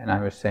 and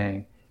I was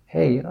saying,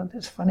 hey,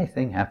 this funny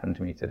thing happened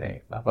to me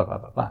today, blah, blah, blah,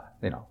 blah, blah.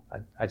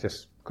 I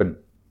just couldn't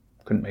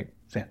make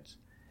sense.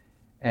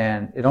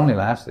 And it only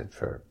lasted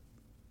for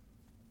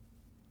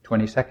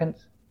 20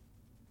 seconds.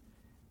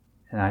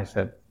 And I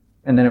said,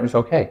 and then it was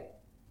okay.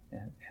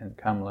 And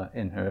Kamala,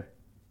 in her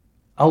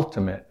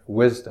ultimate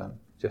wisdom,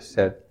 just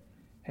said,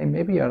 hey,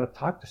 maybe you ought to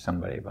talk to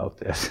somebody about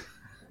this.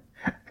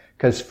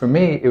 Because for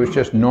me, it was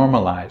just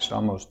normalized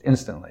almost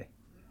instantly.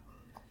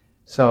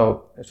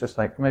 So it's just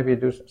like, maybe you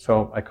do.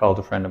 So I called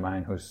a friend of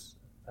mine who's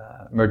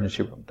an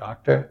emergency room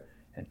doctor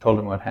and told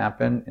him what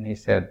happened. And he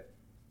said,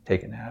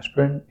 take an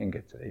aspirin and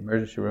get to the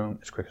emergency room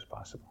as quick as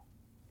possible.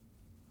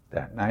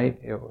 That night,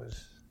 it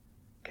was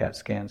CAT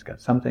scans,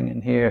 got something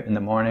in here. In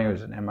the morning, it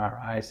was an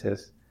MRI,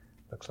 says,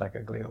 looks like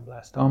a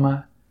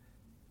glioblastoma.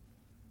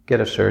 Get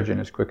a surgeon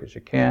as quick as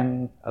you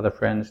can. Other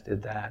friends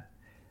did that.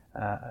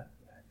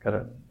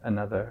 Got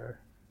another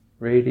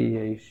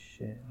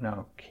radiation,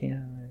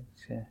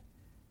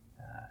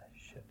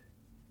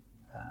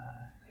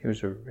 he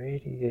was a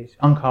radiation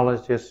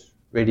oncologist,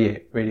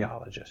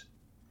 radiologist.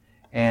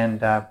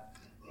 And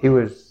he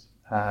was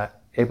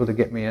able to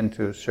get me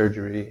into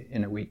surgery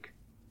in a week,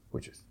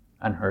 which is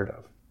unheard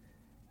of.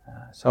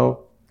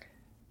 So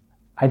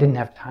I didn't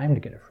have time to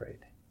get afraid,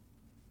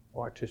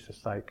 or to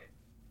just like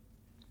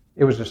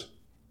it was just,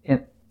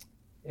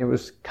 it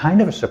was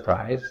kind of a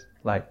surprise,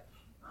 like,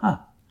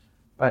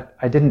 but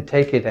I didn't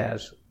take it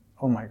as,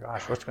 oh my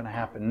gosh, what's going to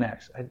happen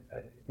next?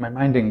 My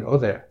mind didn't go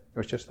there. It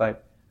was just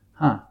like,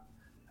 I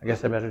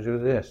guess I better do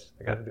this.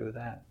 I got to do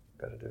that.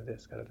 Got to do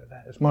this. Got to do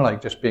that. It's more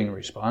like just being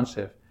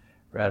responsive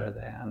rather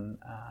than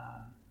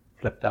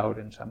flipped out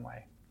in some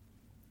way.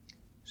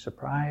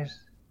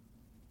 Surprise.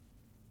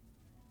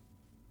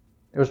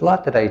 There was a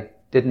lot that I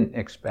didn't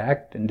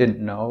expect and didn't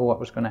know what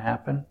was going to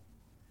happen.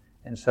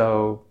 And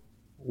so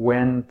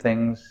when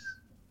things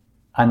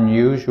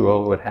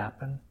unusual would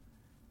happen,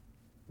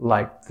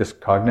 like this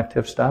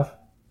cognitive stuff,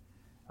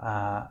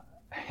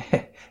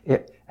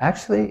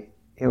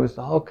 it was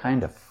all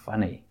kind of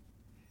funny.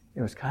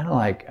 It was kind of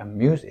like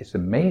amusing. It's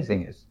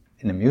amazing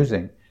and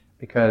amusing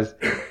because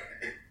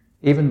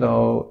even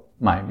though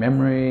my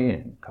memory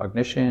and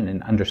cognition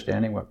and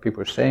understanding what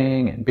people are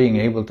saying and being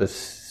able to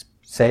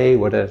say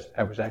what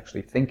I was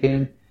actually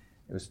thinking,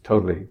 it was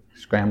totally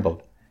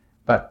scrambled.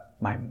 But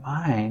my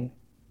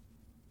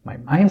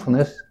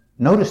mindfulness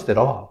noticed it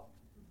all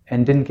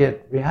and didn't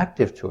get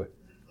reactive to it.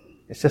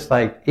 It's just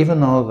like, even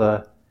though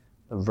the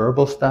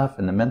verbal stuff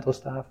and the mental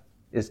stuff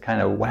is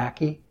kind of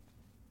wacky,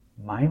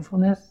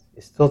 mindfulness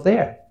is still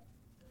there.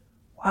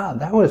 Wow,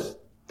 that's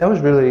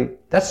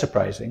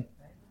surprising.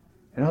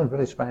 You know,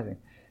 really surprising.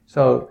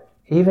 So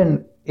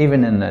even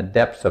in the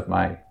depths of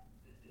my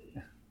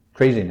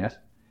craziness,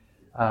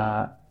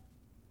 I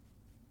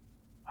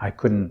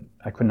couldn't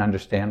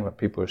understand what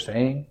people were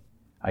saying.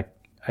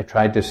 I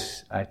tried to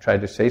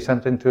say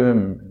something to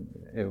him.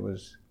 It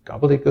was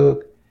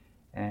gobbledygook,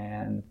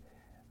 and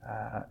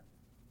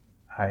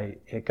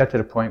it got to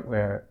the point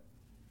where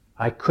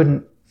I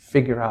couldn't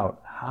figure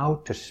out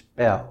how to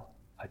spell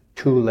a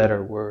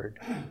two-letter word.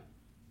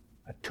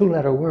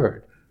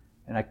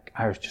 And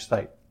I was just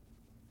like,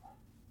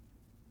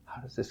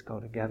 how does this go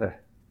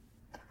together?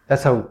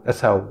 That's how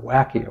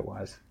wacky it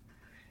was.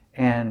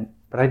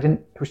 But I didn't,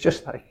 it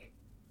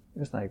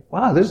was like,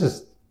 wow, this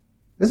is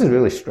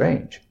really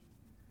strange.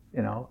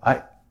 You know,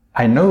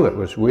 I knew it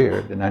was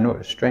weird and I knew it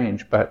was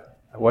strange, but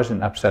I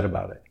wasn't upset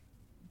about it.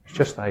 It's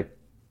just like,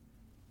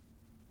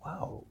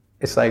 wow.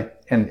 It's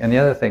like, and the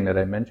other thing that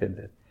I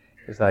mentioned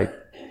is like,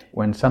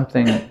 when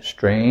something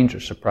strange or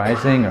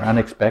surprising or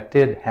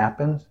unexpected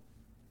happens,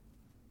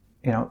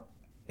 you know,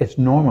 it's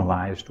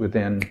normalized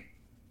within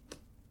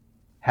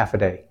half a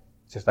day.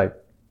 It's just like,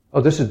 oh,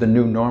 this is the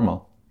new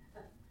normal.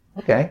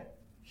 Okay.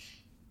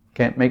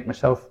 Can't make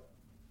myself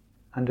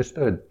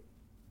understood.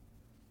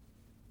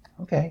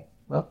 Okay,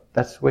 well,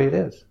 that's the way it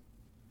is.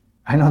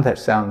 I know that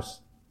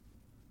sounds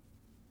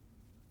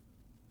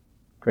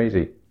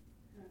crazy.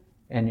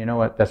 And you know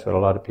what? That's what a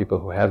lot of people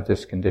who have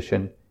this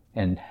condition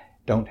and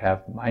don't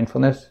have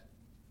mindfulness,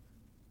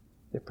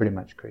 they're pretty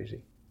much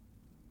crazy.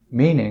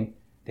 Meaning,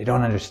 they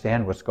don't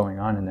understand what's going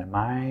on in their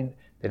mind.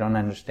 They don't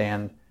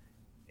understand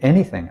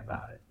anything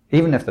about it.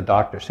 Even if the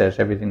doctor says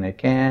everything they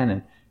can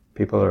and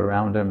people are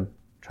around them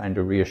trying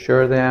to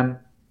reassure them,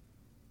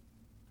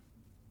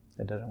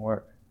 it doesn't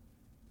work.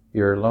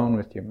 You're alone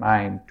with your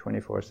mind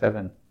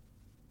 24/7.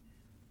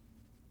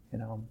 You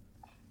know.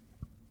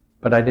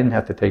 But I didn't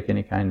have to take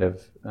any kind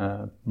of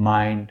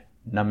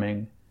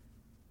mind-numbing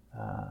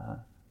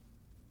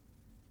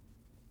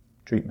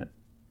treatment.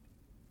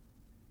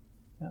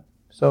 Yeah.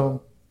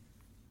 So,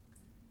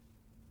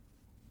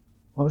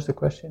 what was the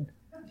question?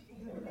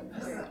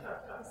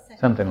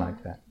 Something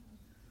like that.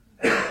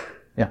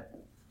 Yeah.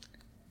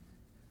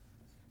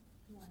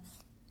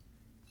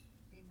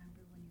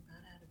 Remember when you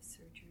got out of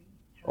surgery?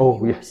 Oh,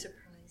 you yeah. were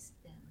surprised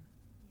then.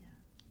 Yeah.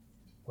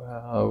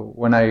 Well,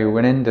 when I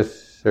went into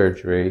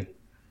surgery,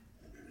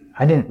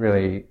 I didn't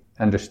really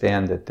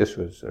understand that this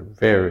was a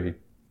very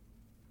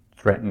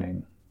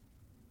threatening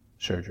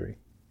surgery.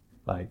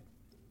 Like,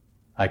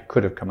 I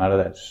could have come out of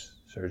that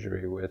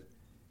surgery with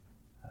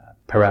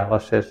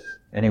paralysis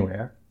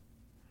anywhere,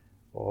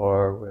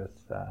 or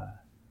with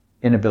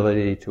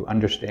inability to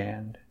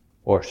understand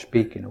or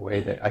speak in a way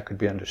that I could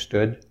be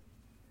understood.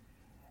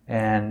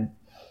 And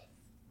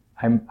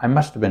I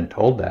must have been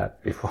told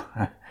that before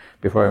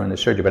I went to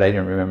surgery, but I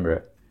didn't remember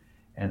it.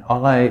 And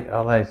all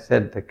I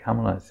said to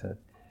Kamala, I said,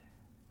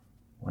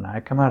 when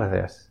I come out of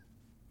this,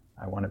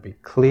 I want to be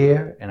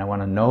clear and I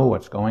want to know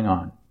what's going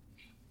on.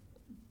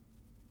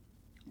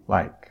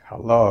 Like,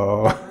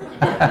 hello.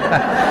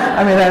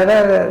 I mean,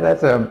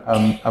 that's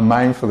a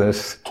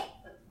mindfulness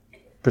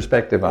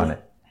perspective on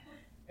it.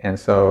 And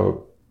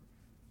so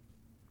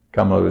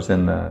Kamala was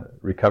in the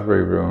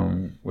recovery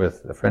room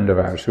with a friend of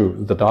ours who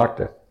was the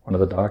doctor, one of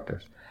the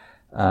doctors.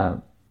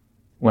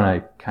 When I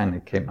kind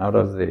of came out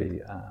of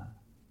the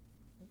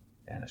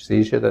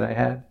anesthesia that I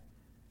had,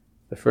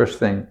 the first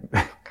thing,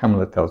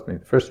 Kamala tells me,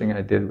 the first thing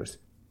I did was,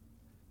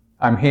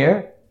 I'm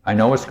here, I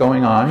know what's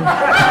going on.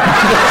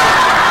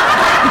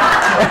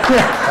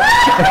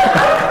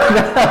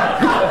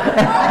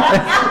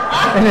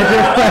 And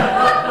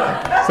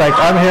it's like,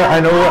 I'm here, I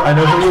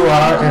know who you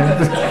are.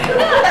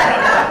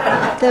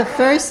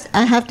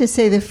 I have to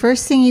say, the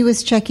first thing he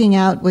was checking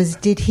out was,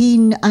 did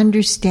he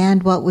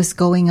understand what was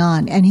going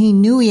on? And he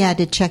knew he had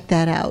to check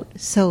that out.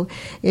 So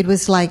it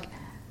was like,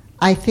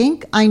 I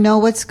think I know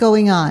what's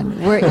going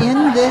on. We're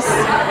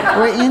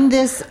in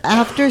this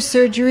after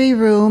surgery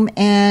room,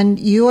 and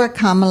you are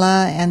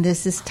Kamala, and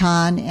this is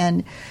Tan,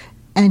 and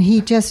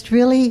he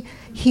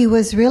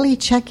was really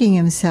checking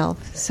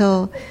himself.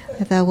 So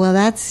I thought, well,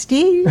 that's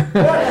Steve.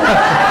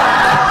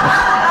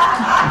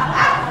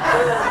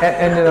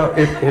 And you know,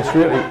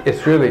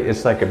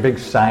 it's like a big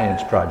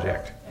science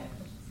project.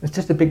 It's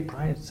just a big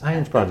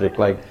science project.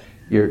 Like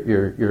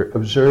you're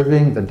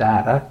observing the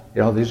data.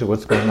 You know, these are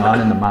what's going on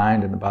in the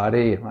mind and the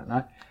body and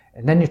whatnot.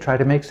 And then you try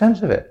to make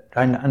sense of it,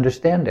 trying to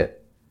understand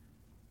it.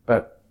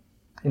 But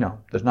you know,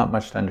 there's not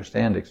much to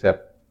understand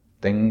except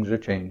things are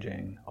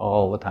changing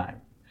all the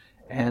time,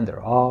 and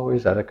they're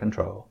always out of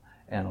control,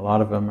 and a lot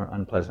of them are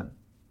unpleasant.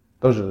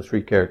 Those are the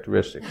three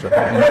characteristics of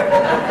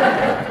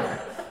it.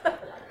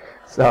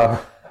 So.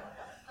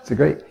 It's a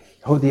great.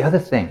 Oh, the other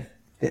thing.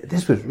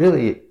 This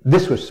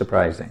was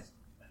surprising.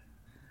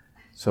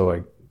 So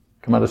I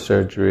come out of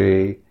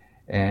surgery,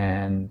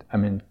 and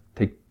I'm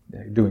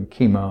doing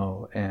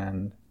chemo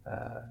and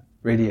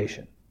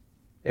radiation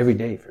every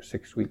day for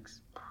 6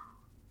 weeks.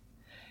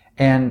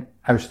 And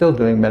I was still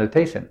doing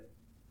meditation.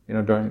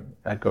 You know,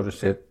 I'd go to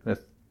sit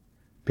with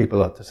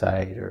people at the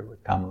side or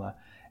with Kamala,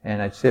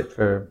 and I'd sit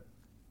for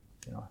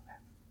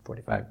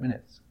 45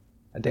 minutes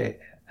a day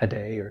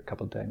or a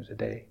couple of times a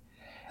day.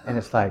 And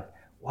it's like,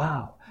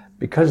 wow,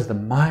 because the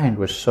mind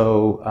was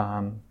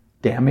so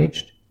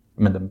damaged,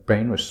 the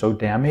brain was so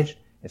damaged,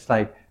 it's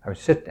like I would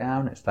sit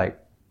down, it's like,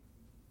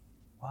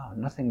 wow,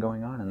 nothing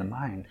going on in the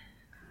mind.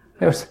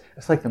 It's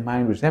like the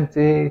mind was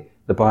empty,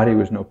 the body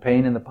was no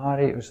pain in the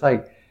body. It was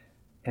like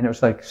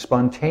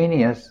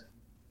spontaneous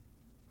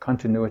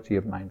continuity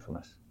of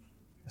mindfulness.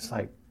 It's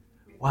like,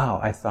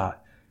 wow, I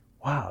thought,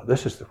 wow,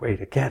 this is the way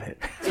to get it.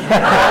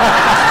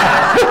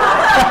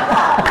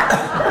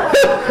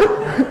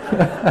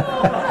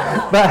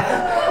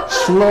 But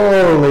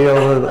slowly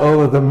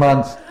over the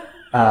months,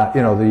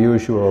 the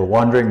usual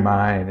wandering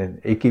mind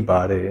and achy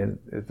body and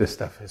this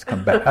stuff has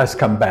come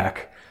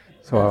back.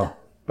 So,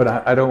 but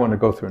I don't want to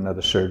go through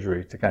another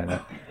surgery to kind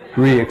of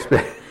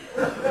re-experience.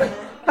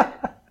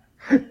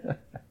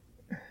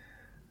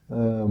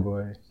 Oh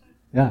boy,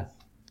 yeah.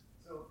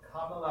 So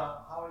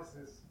Kamala, how has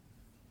this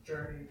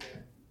journey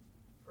been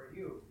for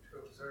you to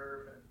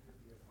observe and to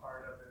be a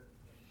part of it,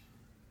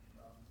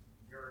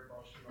 your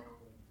emotional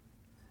and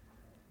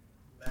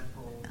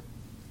mental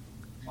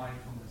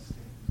mindfulness state?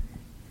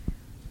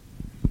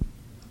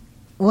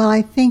 Well,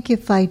 I think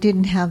if I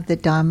didn't have the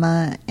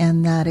Dharma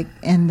and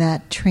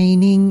that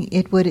training,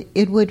 it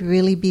would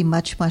really be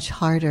much, much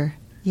harder.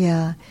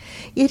 Yeah,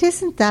 it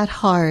isn't that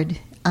hard.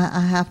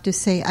 I have to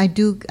say, I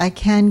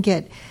can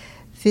get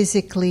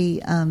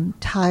physically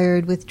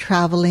tired with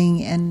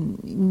traveling,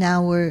 and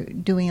now we're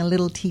doing a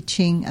little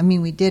teaching. I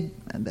mean, we did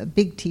a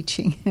big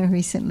teaching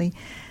recently.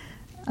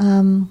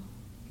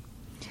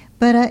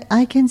 But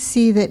I can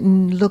see that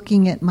in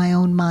looking at my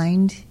own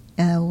mind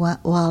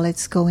while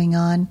it's going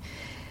on,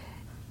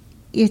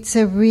 it's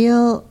a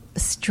real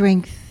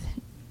strength.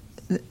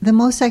 The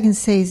most I can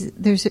say is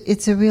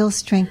it's a real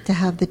strength to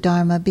have the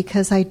Dharma,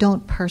 because I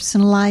don't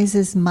personalize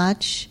as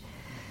much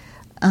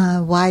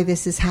why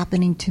this is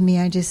happening to me.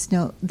 I just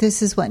know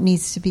this is what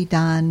needs to be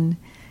done,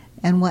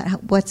 and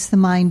what's the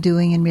mind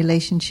doing in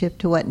relationship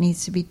to what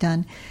needs to be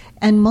done.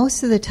 And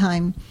most of the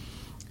time,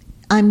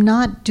 I'm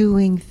not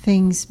doing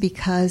things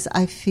because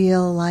I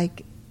feel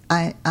like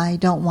I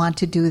don't want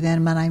to do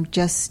them, and I'm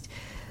just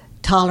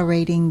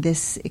tolerating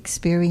this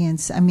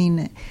experience. I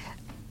mean,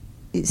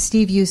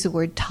 Steve used the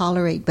word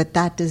tolerate, but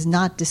that does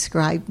not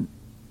describe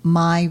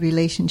my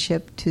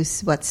relationship to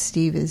what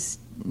Steve is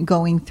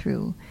going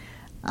through.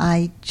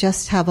 I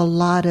just have a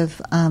lot of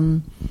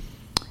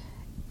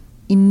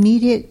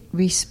immediate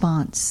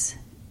response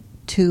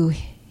to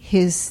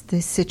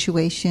the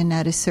situation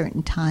at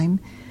certain times,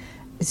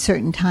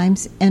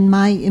 and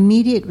my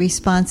immediate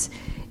response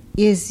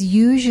is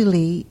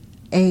usually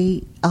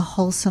a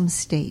wholesome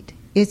state.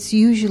 It's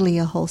usually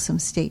a wholesome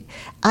state,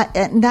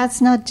 and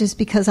that's not just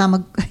because I'm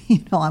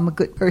a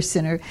good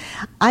person, or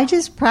I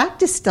just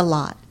practiced a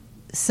lot.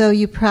 So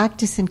you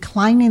practice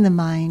inclining the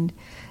mind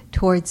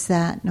towards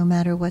that, no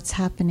matter what's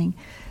happening.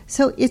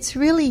 So it's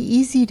really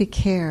easy to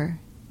care,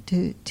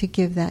 to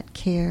give that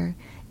care.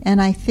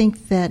 And I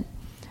think that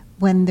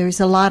when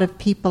there's a lot of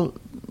people,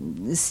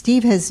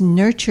 Steve has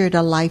nurtured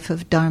a life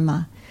of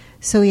Dharma,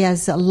 so he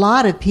has a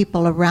lot of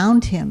people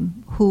around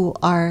him who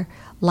are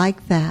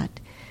like that.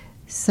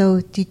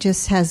 So he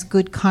just has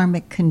good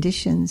karmic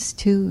conditions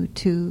too,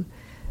 to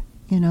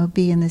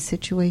be in the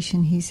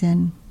situation he's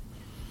in.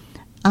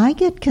 I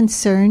get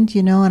concerned,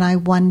 and I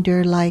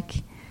wonder,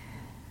 like,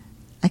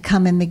 I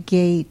come in the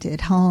gate at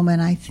home and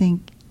I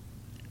think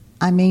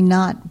I may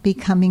not be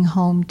coming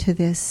home to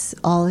this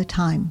all the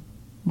time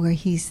where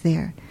he's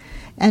there.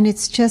 And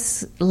it's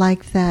just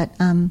like that,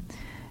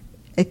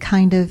 a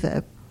kind of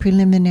a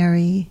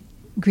preliminary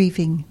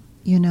grieving,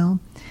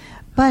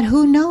 But But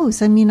who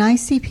knows? I mean, I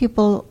see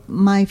people,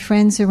 my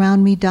friends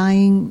around me,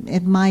 dying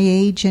at my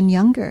age and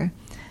younger.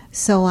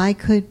 So I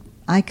could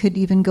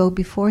even go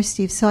before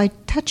Steve. So I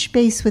touch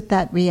base with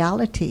that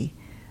reality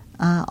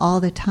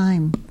all the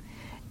time.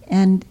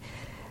 And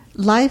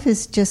life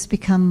has just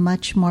become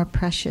much more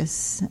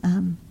precious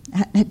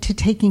to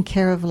taking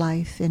care of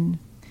life, and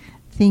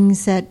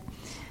things that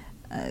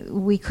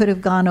we could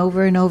have gone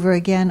over and over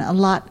again. A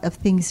lot of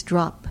things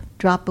drop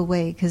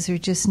away because they're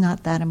just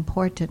not that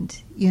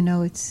important.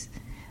 It's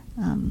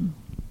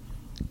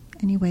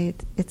anyway.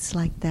 It's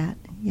like that.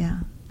 Yeah,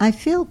 I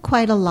feel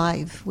quite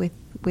alive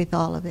with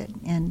all of it,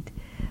 and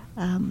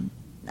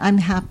I'm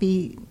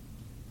happy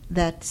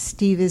that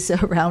Steve is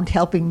around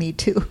helping me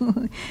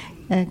too,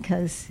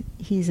 because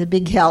he's a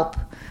big help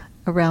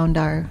around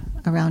our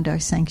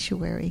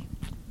sanctuary.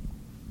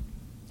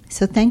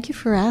 So thank you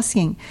for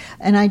asking.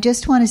 And I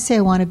just want to say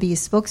I want to be a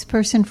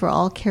spokesperson for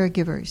all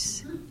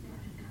caregivers.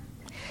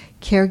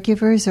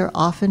 Caregivers are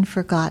often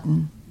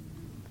forgotten.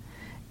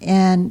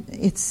 And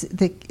it's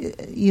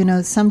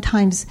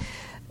sometimes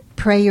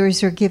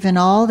prayers are given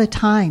all the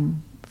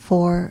time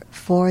for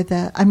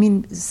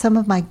some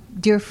of my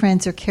dear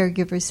friends or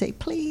caregivers say,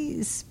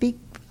 please speak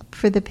up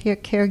for the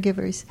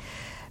caregivers.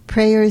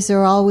 Prayers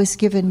are always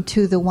given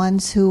to the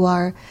ones who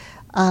are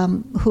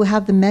who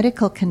have the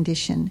medical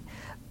condition,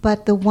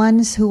 but the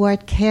ones who are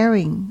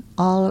caring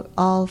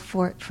all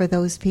for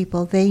those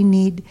people, they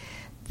need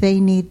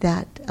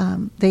that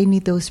they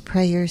need those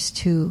prayers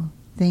too.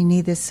 They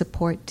need the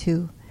support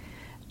too,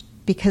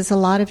 because a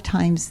lot of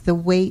times the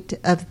weight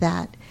of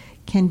that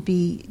can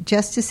be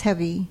just as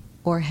heavy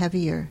or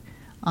heavier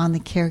on the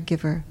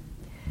caregiver.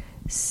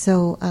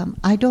 So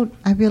I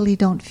really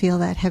don't feel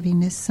that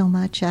heaviness so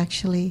much,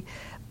 actually,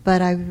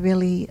 but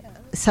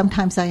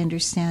sometimes I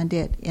understand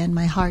it, and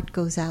my heart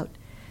goes out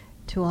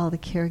to all the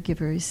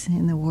caregivers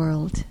in the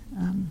world.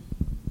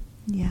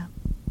 Yeah.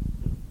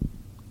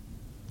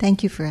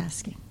 Thank you for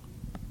asking.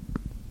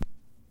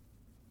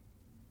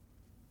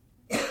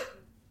 So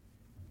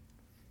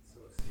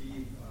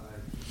Steve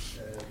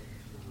said,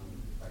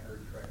 if I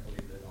heard correctly,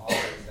 that all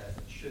is as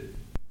it should be.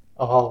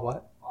 All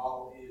what?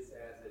 All is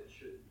as it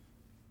should be.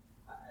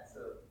 That's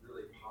a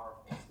really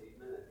powerful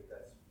statement. I think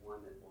that's one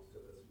that most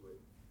of us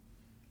would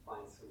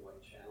find somewhat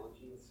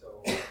challenging.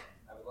 So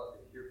I would love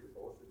to hear from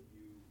both of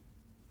you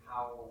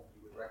how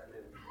you would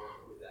recommend we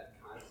work with that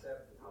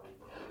concept and how we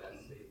work with that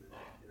statement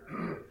in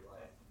our daily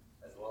life,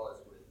 as well as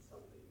when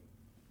something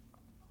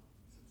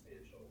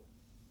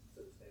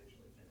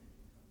substantially changing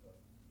comes up.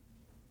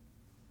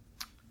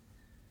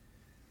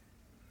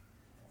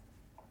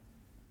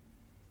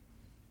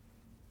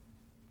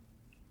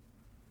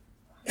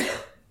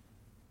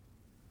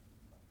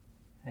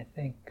 I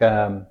think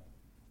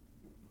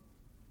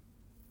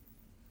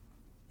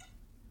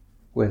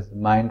with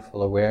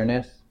mindful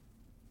awareness,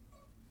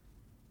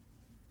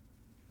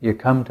 you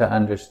come to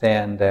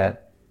understand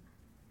that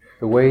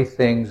the way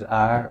things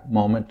are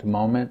moment to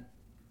moment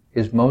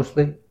is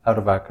mostly out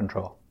of our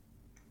control.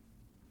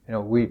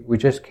 We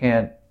just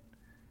can't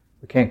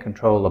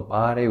control the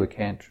body, we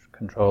can't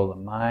control the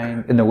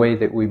mind in the way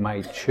that we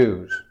might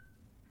choose.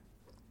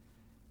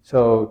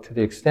 So to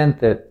the extent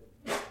that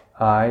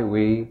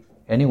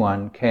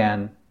anyone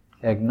can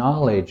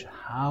acknowledge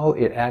how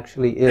it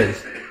actually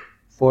is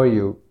for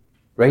you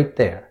right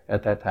there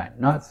at that time,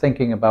 not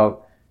thinking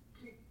about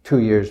 2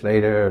 years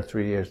later or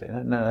 3 years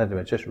later,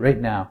 no, just right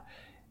now.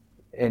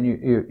 And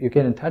you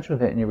get in touch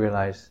with it and you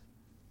realize,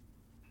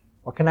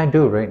 what can I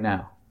do right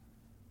now?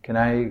 Can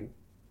I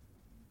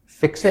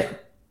fix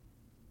it?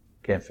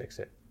 Can't fix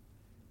it.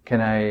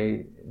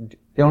 The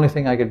only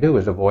thing I could do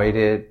is avoid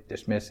it,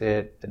 dismiss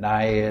it,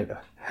 deny it,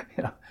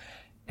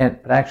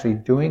 but actually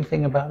doing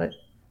anything about it,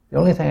 the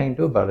only thing I can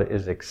do about it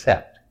is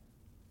accept.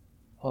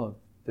 Oh,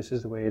 this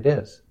is the way it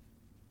is.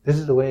 This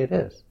is the way it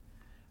is.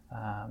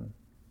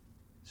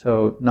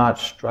 So not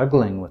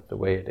struggling with the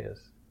way it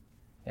is,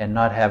 and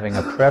not having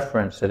a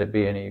preference that it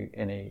be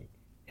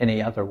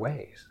any other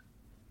ways.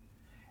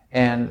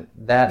 And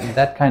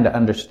that kind of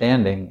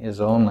understanding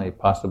is only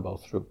possible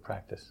through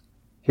practice,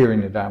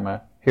 hearing the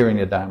Dharma,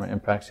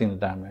 and practicing the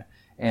Dharma,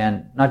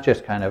 and not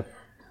just kind of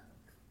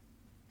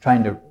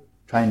trying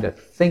to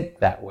think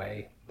that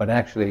way, but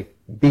actually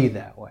be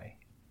that way.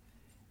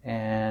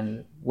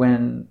 And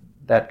when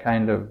that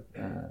kind of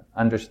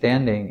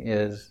understanding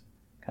is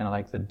kind of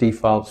like the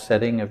default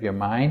setting of your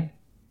mind,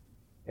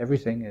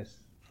 everything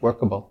is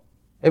workable.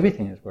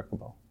 Everything is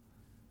workable.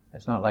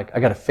 It's not like, I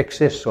got to fix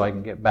this so I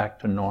can get back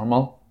to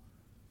normal.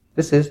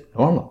 This is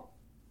normal.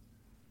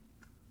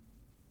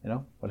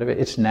 Whatever,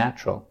 it's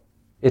natural.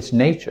 It's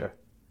nature,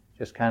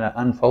 just kind of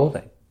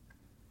unfolding.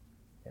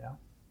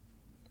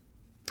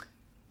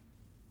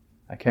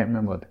 I can't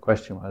remember what the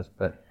question was,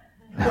 but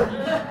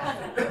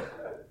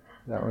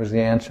that was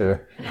the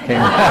answer.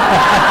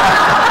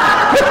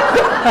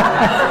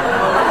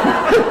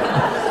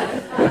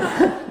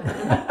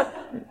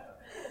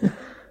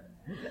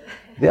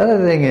 The other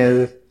thing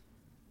is,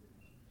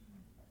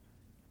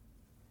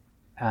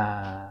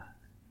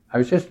 I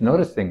was just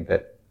noticing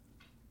that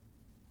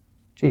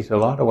geez, a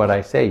lot of what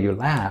I say, you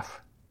laugh.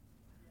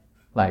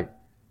 Like,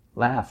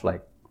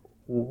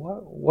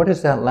 what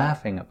is that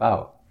laughing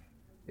about?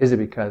 Is it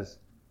because,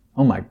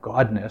 oh my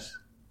godness?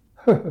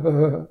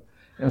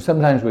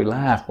 Sometimes we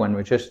laugh when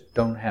we just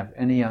don't have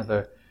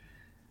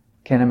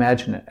can't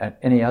imagine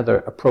any other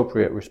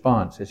appropriate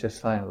response. It's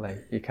just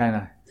like you kind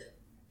of,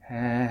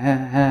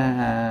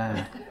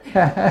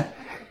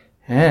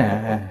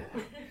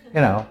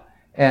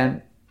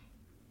 and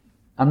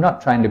I'm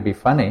not trying to be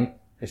funny.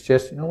 It's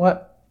just, you know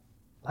what?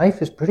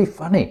 Life is pretty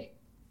funny.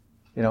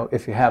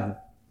 If you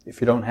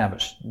don't have a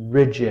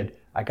rigid,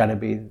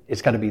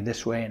 it's got to be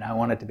this way, and I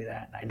want it to be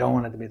that, and I don't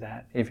want it to be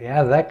that. If you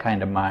have that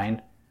kind of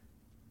mind,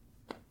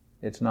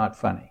 it's not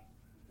funny.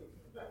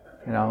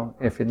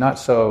 If you're not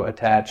so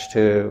attached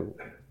to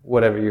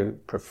whatever you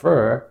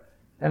prefer,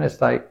 then it's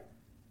like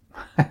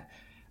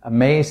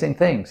amazing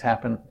things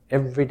happen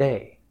every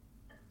day.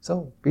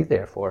 So be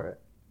there for it.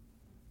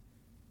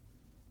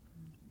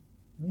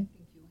 I think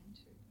you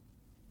answered.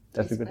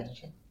 That's a good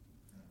answer.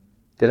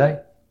 Did I?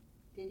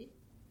 Did he?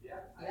 Yeah.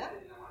 Yeah? I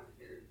wanted to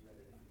hear if you had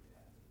anything to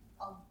add.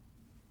 Oh.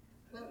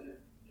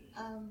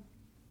 Well,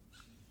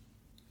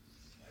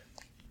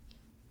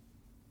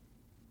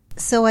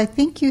 so I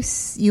think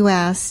you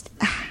asked,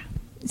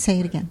 say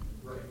it again.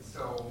 Right,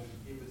 so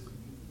it was,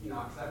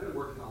 because I've been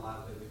working a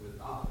lot lately with,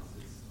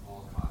 this is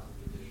all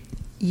cosmic conditions.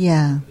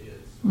 Yeah. It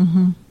is. So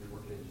Mm-hmm. I've been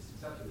working on just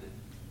accepting it.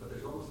 But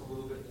there's almost a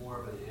little bit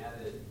more of an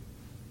added,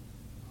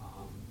 I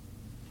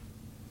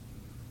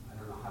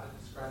don't know how to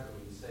describe it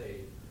when you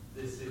say,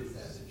 this is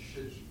as it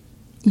should be.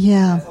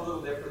 Yeah. That's a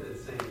little different than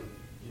saying,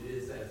 it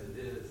is as it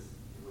is.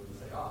 And when you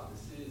say,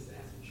 this is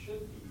as it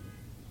should be,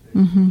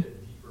 then Mm-hmm. you get a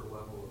deeper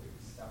level of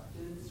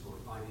acceptance or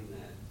finding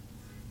that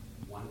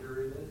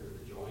wonder in it or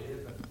the joy in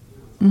it. But,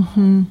 it's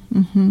Mm-hmm.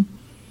 Mm-hmm.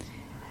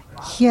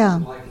 Yeah.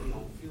 like we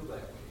don't feel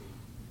that way.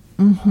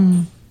 Mm-hmm.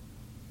 And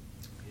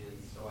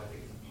so I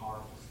think it's a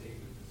powerful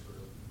statement to sort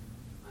of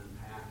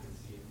unpack and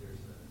see if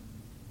there's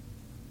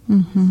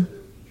Mm-hmm. so that we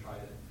can try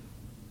to,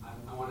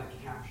 I want to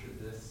capture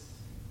this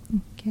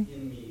Okay.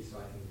 in me so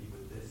I can be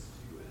with this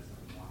too as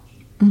I'm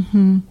watching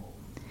Mm-hmm.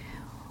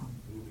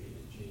 moving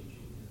and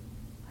changing.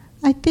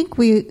 I think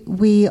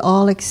we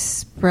all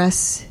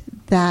express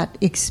that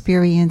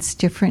experience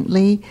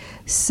differently.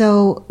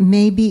 So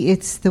maybe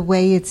it's the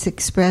way it's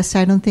expressed.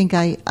 I don't think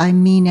I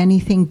mean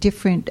anything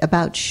different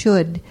about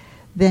should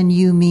than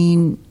you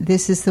mean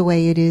this is the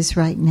way it is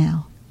right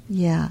now.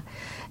 Yeah.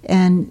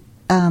 And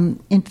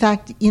in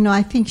fact,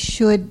 I think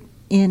should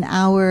in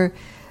our,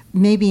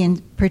 maybe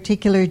in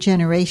particular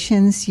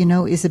generations,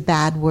 is a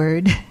bad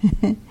word.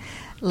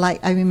 Like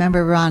I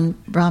remember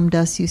Ram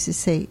Dass used to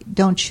say,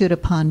 don't should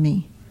upon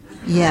me.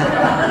 Yeah.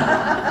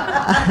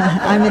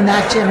 I'm in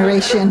that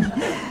generation.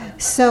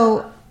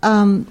 So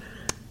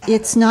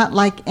it's not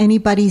like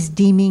anybody's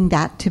deeming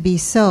that to be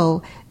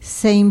so.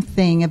 Same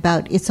thing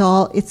about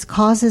it's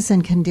causes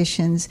and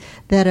conditions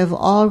that have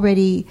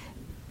already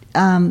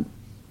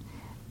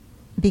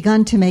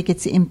begun to make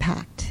its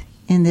impact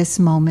in this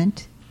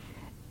moment.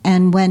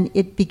 And when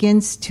it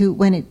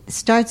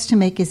starts to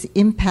make its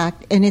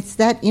impact, and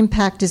that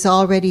impact is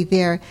already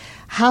there,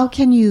 how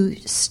can you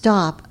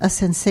stop a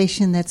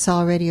sensation that's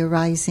already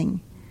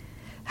arising?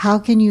 How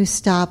can you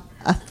stop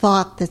a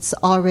thought that's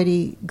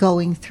already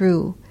going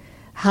through?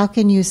 How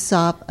can you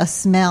stop a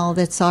smell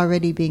that's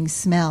already being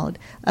smelled?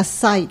 A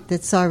sight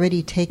that's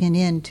already taken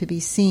in to be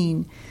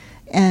seen?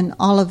 And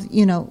all of,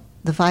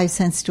 the five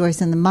sense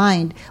doors in the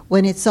mind,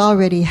 when it's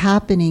already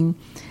happening,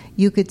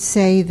 you could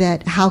say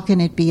that how can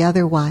it be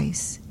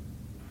otherwise?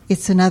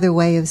 It's another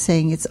way of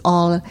saying it's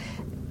all,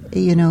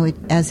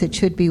 as it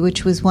should be,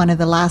 which was one of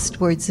the last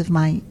words of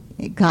my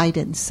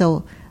guidance.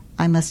 So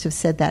I must have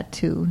said that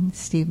too.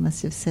 Steve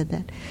must have said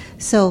that.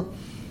 So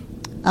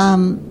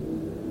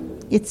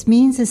it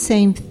means the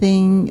same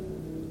thing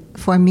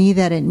for me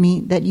that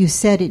that you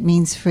said it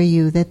means for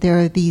you. That there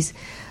are these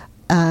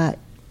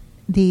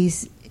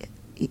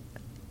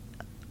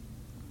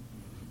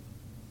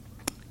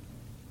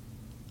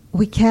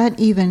we can't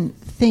even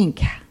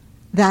think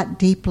that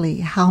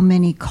deeply how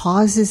many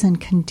causes and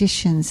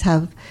conditions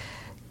have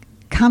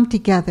come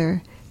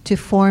together to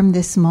form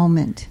this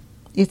moment.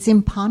 It's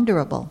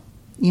imponderable.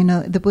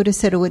 The Buddha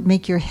said it would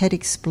make your head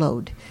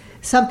explode.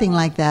 Something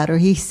like that, or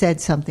he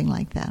said something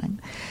like that.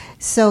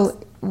 So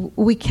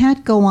we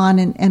can't go on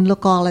and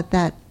look all at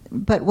that.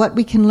 But what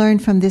we can learn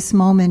from this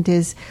moment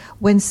is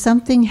when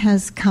something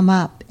has come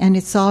up and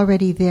it's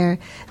already there,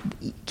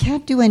 you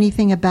can't do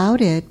anything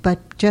about it,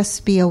 but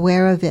just be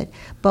aware of it.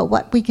 But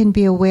what we can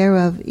be aware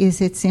of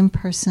is its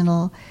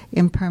impersonal,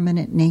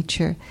 impermanent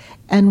nature.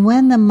 And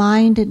when the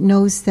mind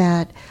knows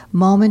that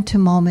moment to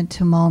moment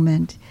to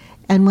moment,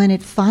 and when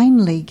it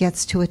finally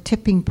gets to a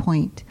tipping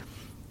point,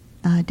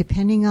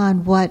 depending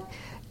on what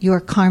your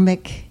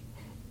karmic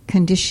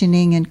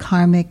conditioning and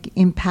karmic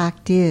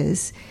impact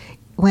is,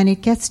 when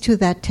it gets to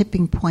that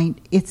tipping point,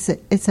 it's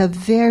a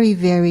very,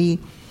 very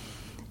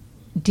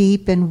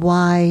deep and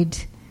wide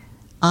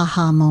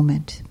aha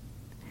moment.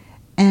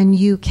 And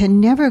you can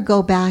never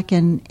go back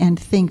and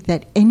think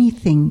that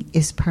anything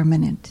is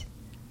permanent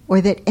or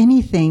that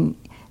anything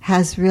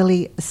has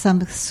really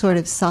some sort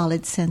of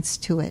solid sense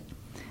to it.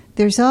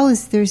 There's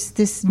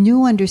this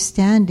new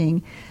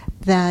understanding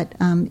that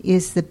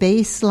is the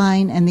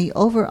baseline and the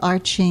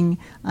overarching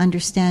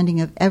understanding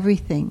of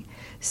everything.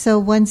 So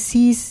one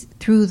sees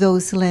through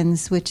those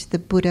lenses, which the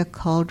Buddha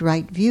called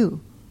right view.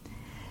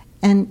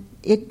 And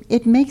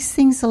it makes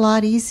things a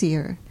lot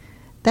easier.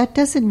 That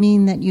doesn't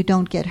mean that you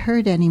don't get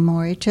hurt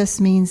anymore. It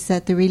just means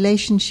that the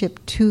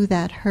relationship to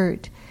that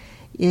hurt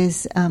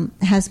is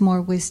has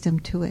more wisdom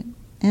to it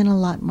and a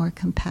lot more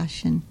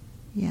compassion.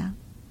 Yeah.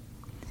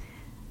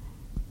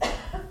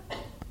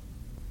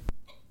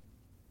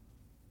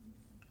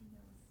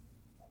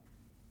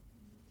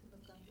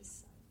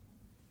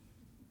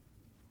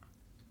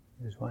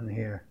 There's one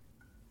here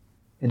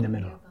in the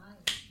middle. I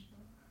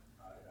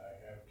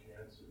have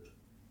cancer,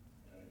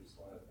 and I just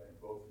want to thank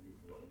both of you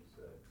for what you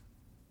said.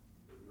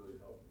 It really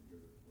helped me hear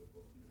what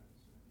both of you had to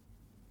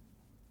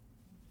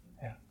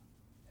say.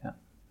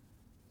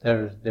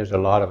 Yeah. There's a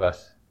lot of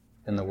us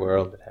in the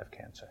world that have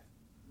cancer.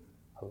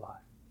 A lot.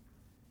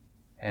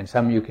 And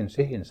some you can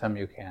see and some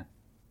you can't.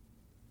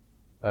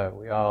 But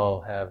we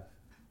all have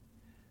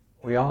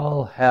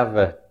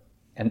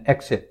an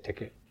exit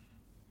ticket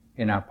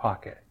in our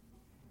pocket.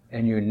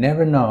 And you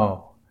never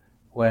know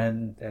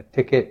when that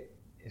ticket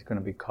is going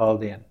to be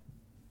called in.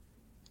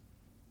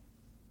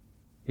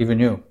 Even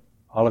you,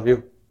 all of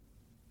you.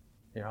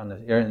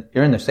 You're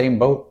in the same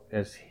boat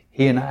as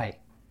he and I.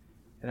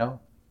 You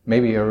know,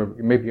 maybe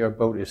your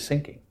boat is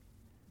sinking,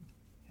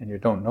 and you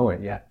don't know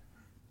it yet.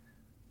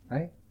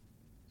 Right?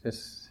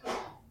 Just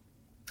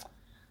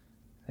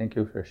thank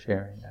you for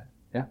sharing that.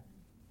 Yeah.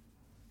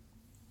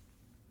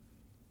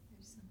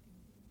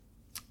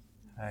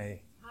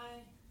 Hi.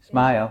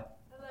 Smile.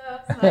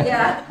 Hello.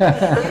 Yeah.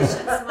 You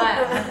should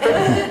smile.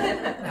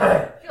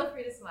 Feel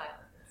free to smile.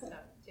 So,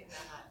 take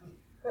that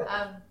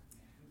hot.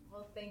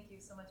 Well, thank you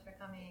so much for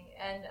coming.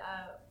 And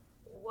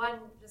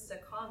just a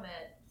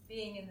comment,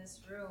 being in this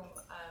room,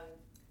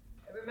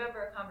 I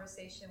remember a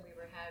conversation we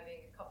were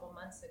having a couple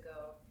months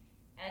ago,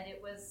 and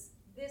it was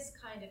this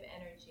kind of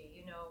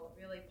energy,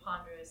 really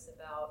ponderous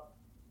about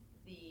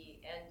the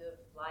end of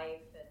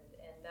life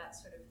and that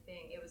sort of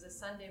thing. It was a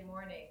Sunday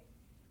morning,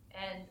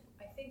 and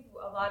I think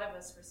a lot of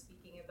us were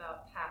speaking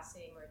about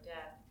passing or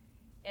death.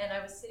 And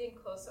I was sitting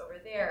close over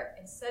there,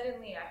 and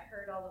suddenly I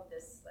heard all of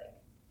this,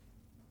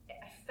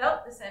 I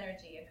felt this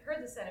energy and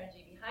heard this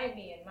energy behind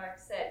me, and Mark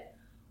said,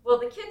 well,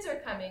 the kids are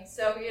coming,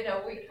 so, we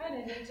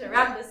kind of need to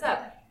wrap this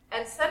up.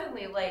 And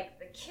suddenly,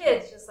 the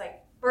kids just,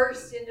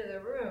 burst into the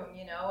room,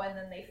 and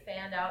then they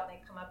fan out, and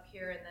they come up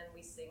here, and then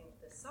we sing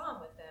the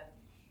song with them.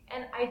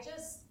 And I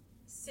just,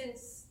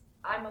 since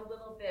I'm a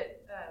little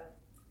bit,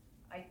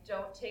 I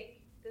don't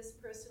take this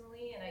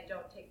personally, and I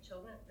don't take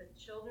the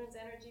children's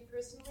energy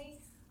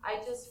personally, I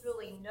just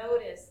really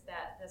noticed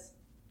that this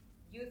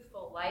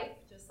youthful life,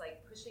 just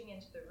pushing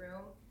into the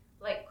room,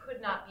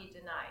 could not be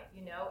denied,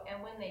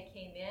 and when they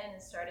came in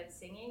and started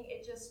singing,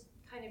 it just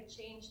kind of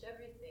changed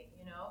everything,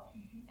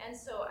 Mm-hmm. And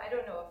so I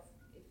don't know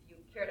if you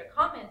care to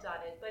comment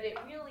on it, but it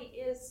really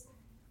is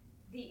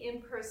the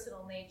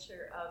impersonal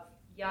nature of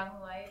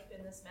young life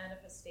in this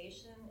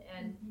manifestation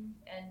and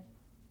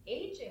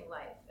aging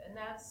life, and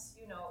that's,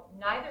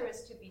 neither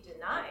is to be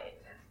denied,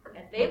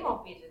 and they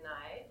won't be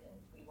denied, and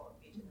we won't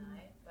be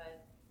denied,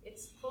 but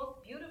it's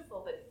both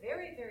beautiful but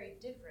very, very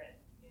different,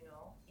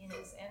 in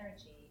its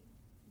energy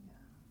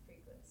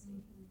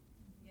frequency.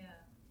 Yeah.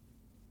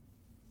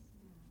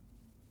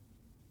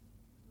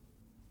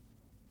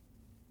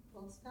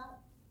 Full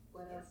stop.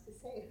 What else to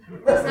say?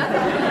 There's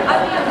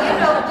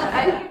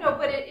nothing.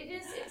 But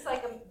it's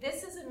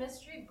this is a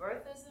mystery,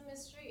 birth is a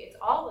mystery, it's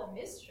all a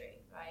mystery,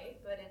 right?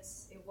 But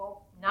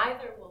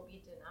neither will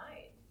be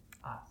denied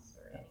us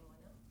or anyone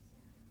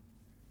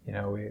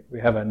else. We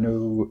have a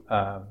new,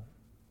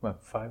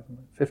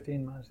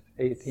 15 months,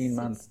 18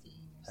 months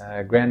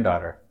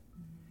granddaughter.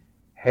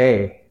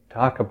 Hey,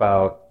 talk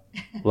about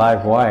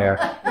live wire.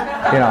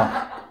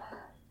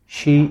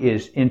 She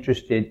is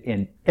interested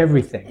in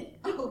everything.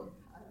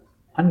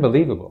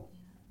 Unbelievable.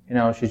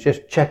 She's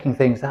just checking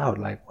things out,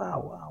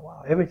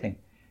 wow, everything.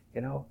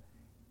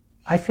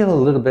 I feel a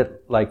little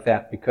bit like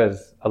that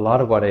because a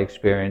lot of what I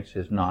experience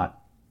is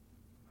not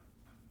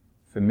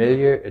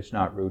familiar, it's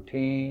not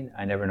routine,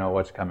 I never know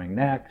what's coming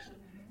next.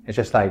 It's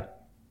just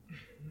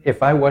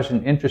if I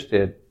wasn't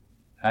interested,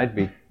 I'd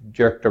be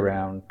jerked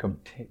around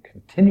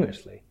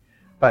continuously.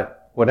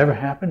 But whatever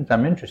happens,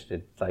 I'm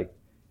interested. It's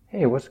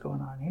hey, what's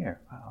going on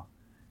here? Wow.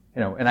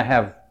 And I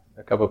have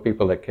a couple of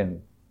people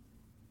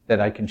that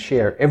I can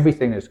share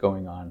everything that's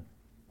going on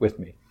with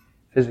me,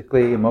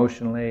 physically,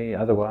 emotionally,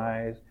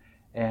 otherwise,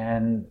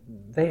 and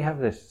they have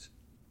this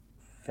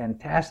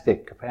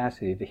fantastic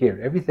capacity to hear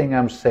everything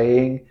I'm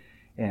saying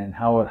and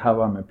how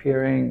I'm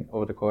appearing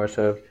over the course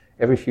of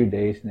every few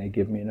days, and they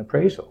give me an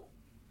appraisal.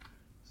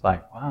 It's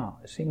wow,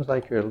 it seems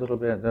like you're a little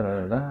bit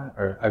da-da-da-da,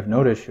 or I've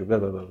noticed you blah,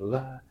 blah, blah,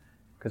 blah,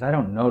 because I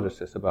don't notice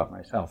this about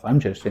myself. I'm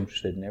just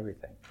interested in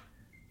everything.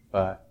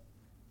 But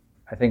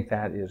I think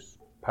that is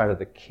part of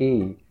the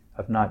key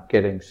of not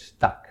getting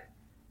stuck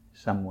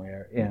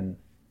somewhere in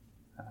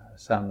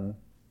some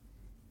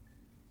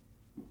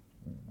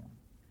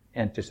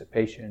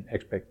anticipation,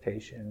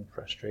 expectation,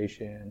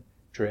 frustration,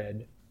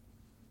 dread.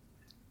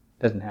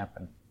 Doesn't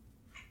happen.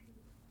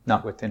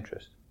 Not with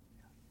interest.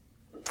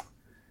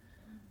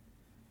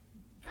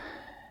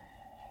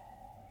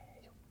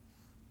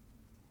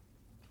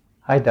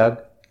 Hi,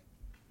 Doug.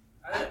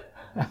 Hi.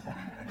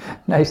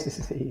 Nice to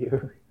see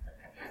you.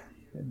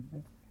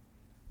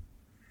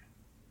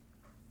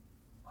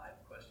 I have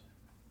a question.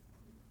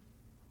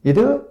 You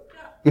do?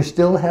 Yeah. You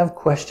still have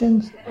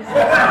questions?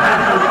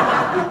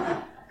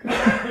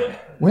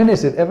 When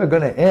is it ever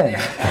going to end?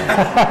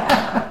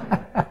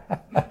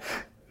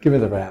 Give me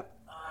the wrap.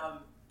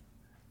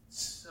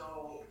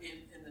 So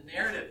in the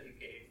narrative you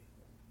gave,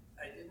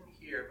 I didn't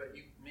hear, but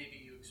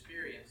maybe you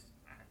experienced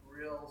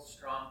real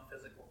strong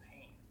physical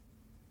pain.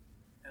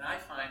 And I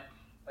find,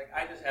 like,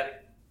 I just had a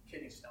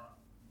kidney stone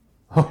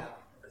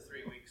for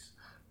 3 weeks,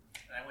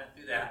 and I went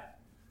through that.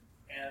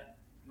 And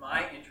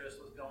my interest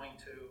was going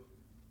to,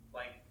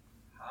 like,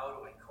 how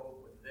do I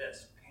cope with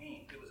this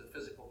pain? It was a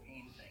physical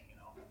pain thing, you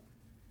know.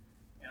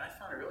 And I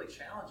found it really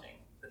challenging.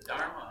 The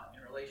Dharma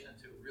in relation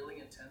to really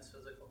intense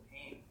physical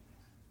pain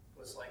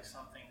was like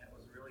something that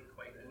was really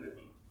quite new to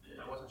me.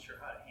 I wasn't sure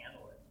how to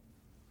handle it.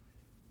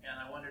 And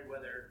I wondered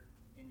whether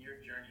in your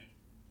journey,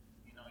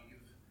 you know,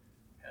 you've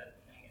had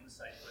any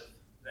insight with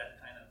that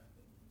kind of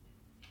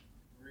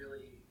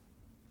really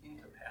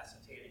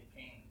incapacitating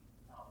pain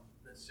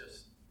that's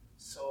just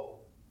so,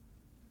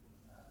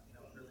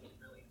 really,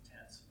 really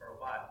intense for a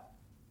while.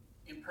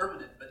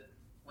 Impermanent, but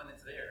when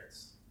it's there,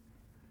 it's...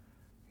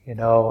 You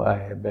know, I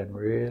have been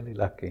really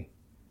lucky.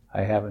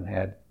 I haven't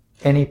had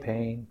any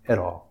pain at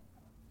all.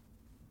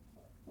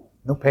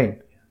 No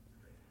pain.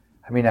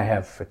 I mean, I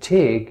have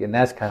fatigue, and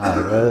that's kind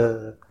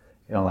of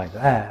like, like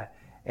that.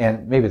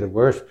 And maybe the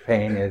worst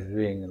pain is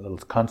being a little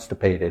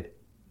constipated.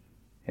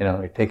 You know,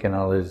 you're taking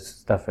all this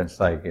stuff, and it's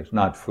like it's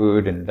not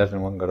food, and it doesn't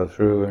want to go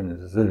through,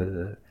 and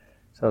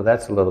so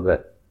that's a little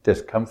bit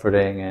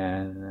discomforting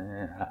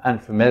and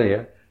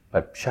unfamiliar.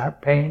 But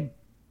sharp pain,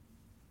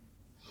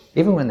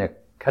 even when they're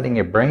cutting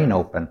your brain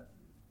open,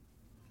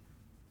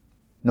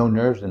 no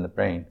nerves in the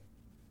brain.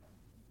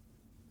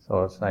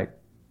 So it's like,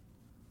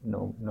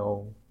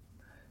 no.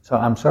 So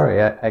I'm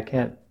sorry, I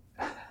can't,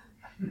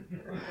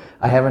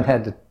 I haven't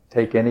had to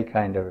take any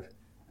kind of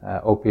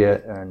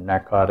opiate or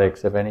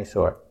narcotics of any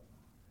sort.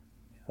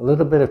 A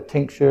little bit of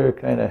tincture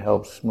kind of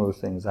helps smooth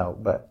things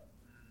out, but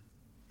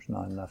it's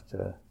not enough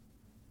to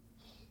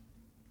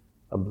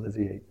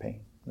obliviate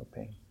pain, no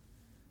pain.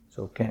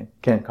 So can't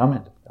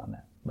comment on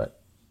that, but.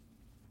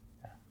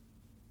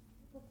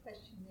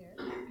 Question there.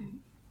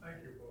 Thank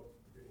you both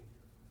for being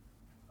here.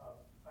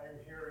 I'm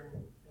hearing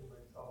in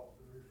myself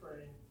the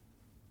refrain,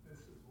 this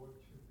is what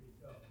should be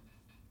done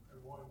by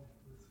one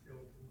who is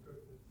skilled in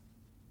goodness.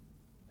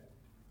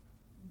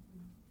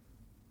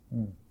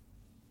 Mm.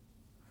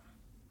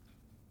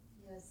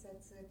 Yes,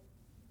 that's it.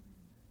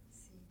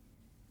 See.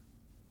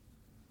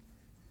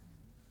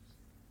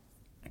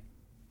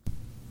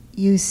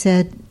 You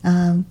said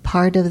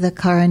part of the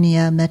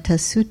Karaniya Metta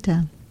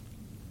Sutta.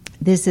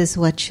 This is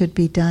what should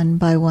be done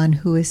by one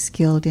who is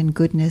skilled in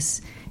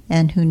goodness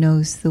and who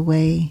knows the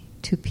way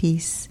to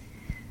peace.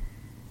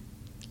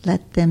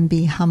 Let them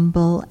be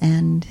humble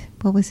and,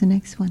 what was the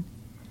next one?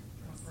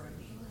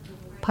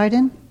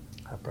 Pardon?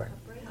 Upright.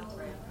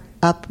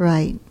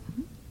 Upright,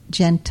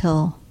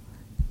 gentle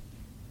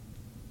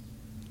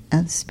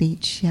of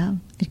speech, yeah.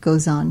 It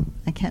goes on.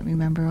 I can't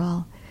remember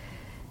all.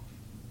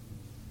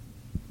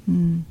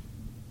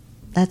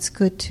 That's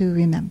good to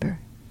remember.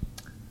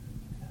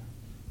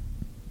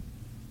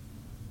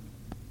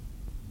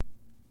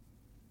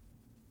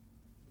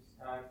 It's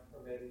time for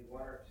maybe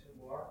one or two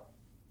more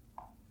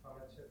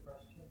comments or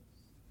questions.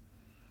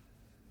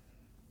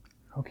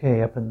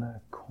 Okay, up in the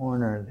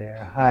corner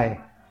there.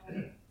 Hi. I'm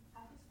just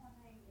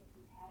wondering if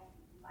you've had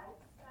any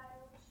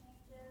lifestyle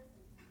changes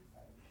in terms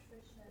of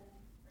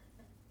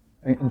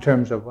nutrition. In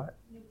terms of what?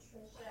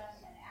 Nutrition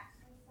and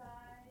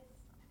exercise.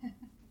 And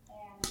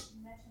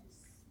you mentioned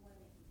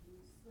swimming. You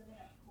swim in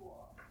a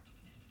pool.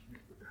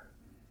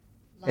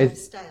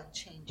 Lifestyle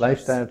changes.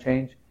 Lifestyle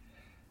change.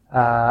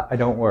 I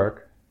don't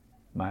work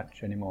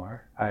much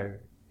anymore.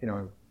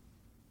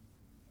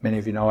 Many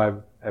of you know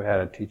I've had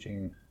a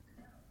teaching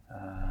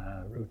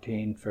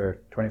routine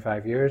for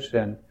 25 years,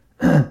 and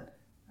I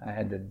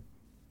had to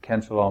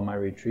cancel all my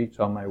retreats,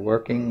 all my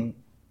working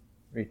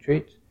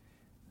retreats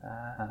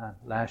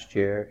last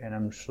year, and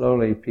I'm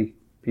slowly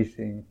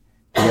piecing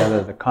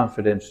together the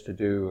confidence to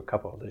do a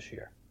couple this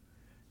year.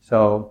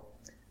 So,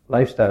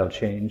 lifestyle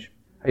change.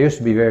 I used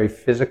to be very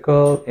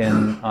physical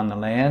on the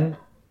land,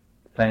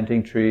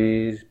 planting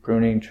trees,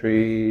 pruning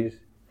trees,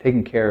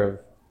 taking care of,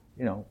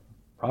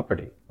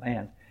 property,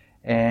 land,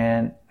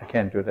 and I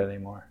can't do that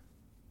anymore.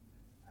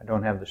 I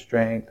don't have the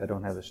strength, I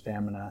don't have the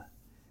stamina.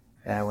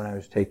 And when I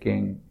was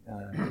taking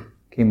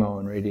chemo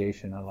and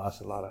radiation, I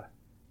lost a lot of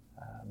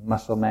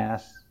muscle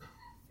mass,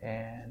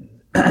 and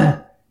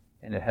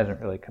and it hasn't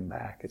really come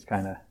back. It's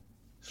kind of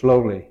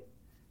slowly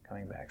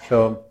coming back.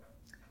 So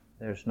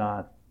there's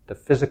not the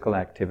physical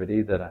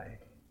activity that I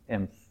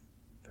am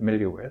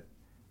familiar with,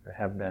 or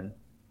have been,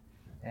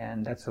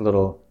 and that's a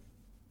little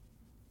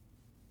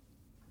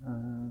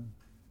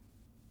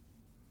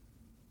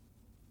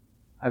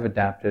I've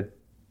adapted,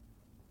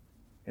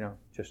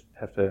 just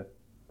have to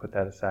put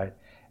that aside.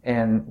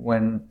 And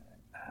when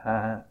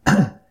I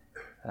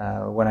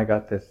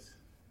got this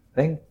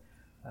thing,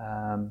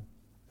 I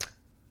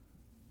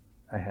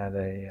had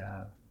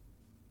a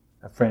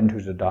friend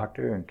who's a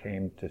doctor and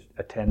came to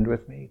attend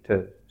with me,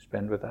 to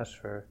spend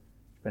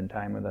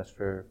time with us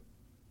for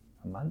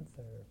a month,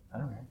 or I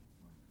don't know,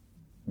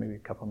 maybe a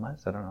couple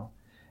months, I don't know.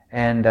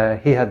 And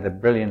he had the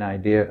brilliant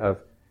idea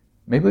of,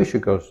 maybe we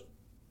should go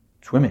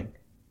swimming.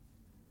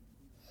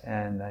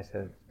 And I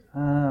said,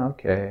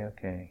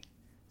 okay.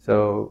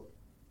 So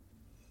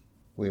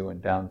we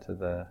went down to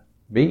the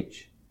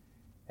beach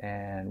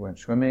and went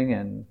swimming,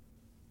 and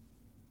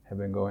have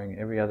been going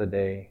every other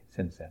day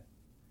since then.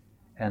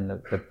 And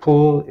the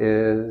pool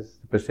is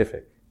the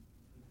Pacific.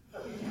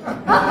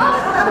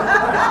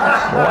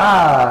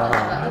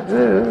 Wow,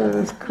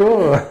 it's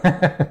cool.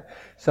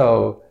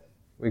 So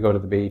we go to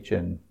the beach,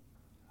 and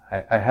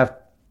I have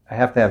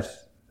to have,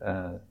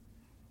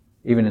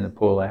 even in the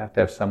pool, I have to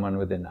have someone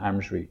within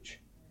arm's reach.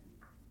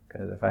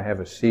 Because if I have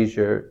a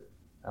seizure,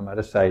 I'm out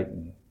of sight,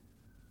 and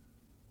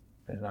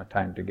there's not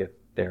time to get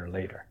there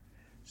later.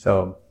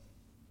 So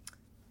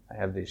I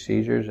have these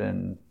seizures,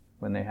 and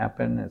when they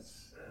happen,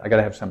 I got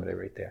to have somebody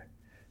right there.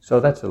 So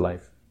that's a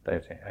life.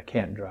 I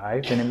can't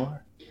drive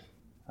anymore.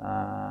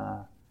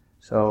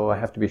 So I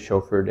have to be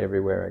chauffeured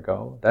everywhere I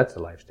go. That's a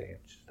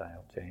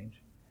lifestyle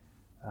change.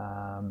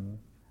 I'm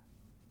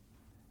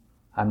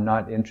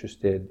not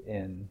interested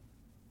in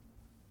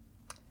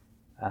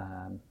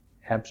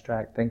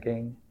abstract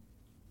thinking,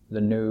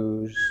 the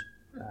news.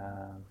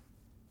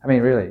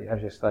 Really, I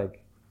was just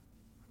like,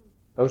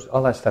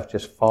 all that stuff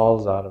just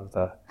falls out of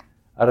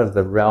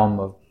the realm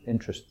of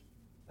interest.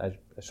 I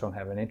just don't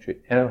have an interest.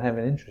 I don't have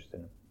an interest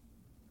in them.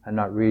 I'm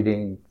not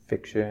reading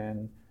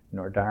fiction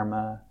nor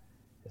dharma.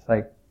 It's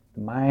like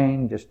the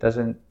mind just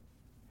doesn't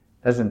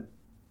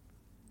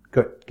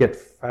get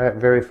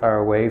very far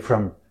away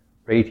from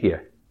right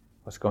here,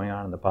 what's going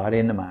on in the body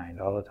and the mind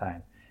all the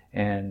time.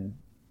 And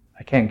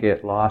I can't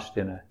get lost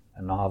in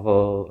a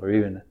novel or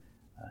even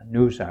a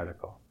news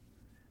article.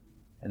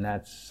 And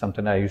that's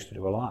something I used to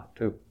do a lot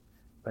too.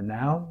 But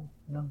now,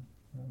 no,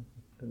 I'm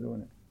not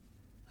doing it.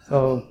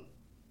 So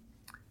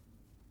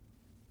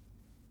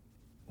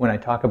when I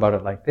talk about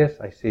it like this,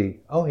 I see,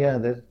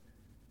 there's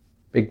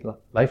big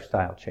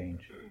lifestyle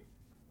change.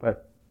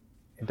 But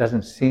it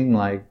doesn't seem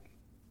like,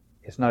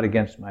 it's not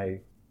against my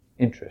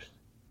interest.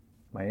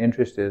 My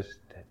interest is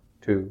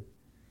to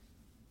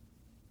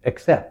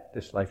accept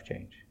this life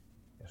change.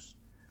 Yes.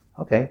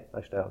 Okay,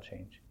 lifestyle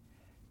change.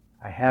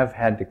 I have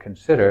had to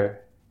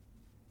consider,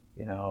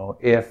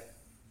 if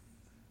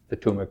the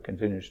tumor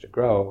continues to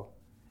grow,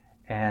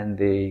 and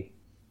the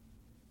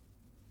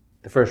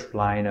first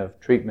line of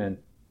treatment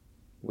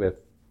with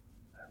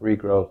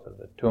regrowth of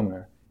the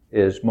tumor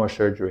is more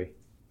surgery.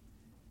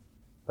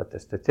 But the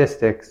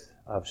statistics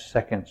of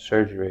second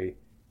surgery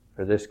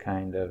for this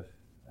kind of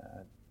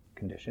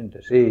condition,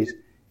 disease,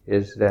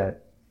 is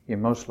that you're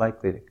most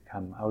likely to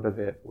come out of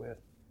it with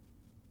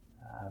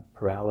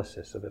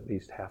paralysis of at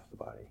least half the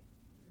body.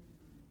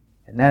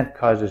 And that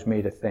causes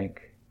me to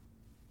think,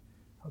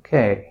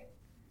 okay,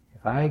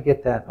 if I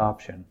get that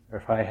option, or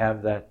if I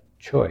have that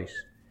choice,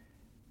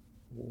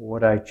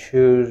 would I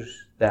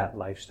choose that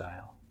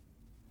lifestyle?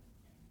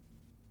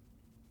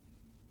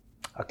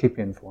 I'll keep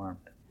you informed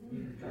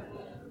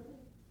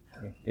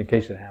in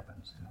case it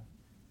happens.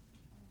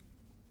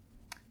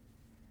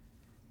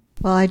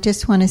 Well, I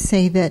just want to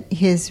say that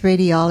his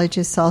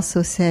radiologist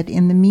also said,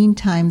 in the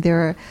meantime, there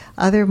are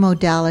other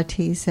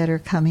modalities that are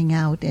coming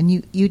out, and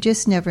you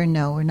just never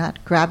know. We're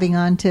not grabbing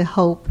onto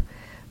hope,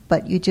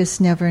 but you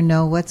just never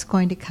know what's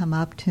going to come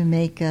up to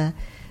make a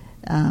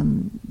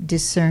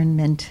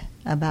discernment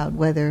about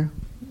whether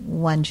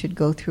one should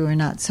go through or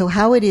not. So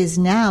how it is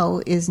now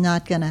is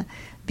not going to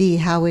be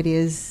how it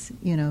is,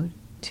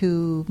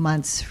 2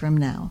 months from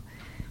now.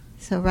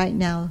 So right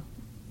now,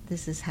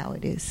 this is how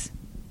it is.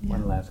 Yeah.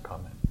 One last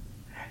comment.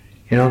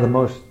 The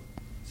most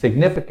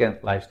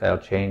significant lifestyle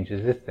change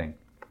is this thing.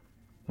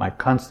 My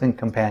constant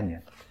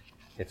companion.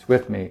 It's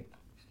with me,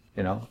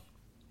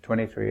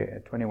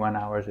 21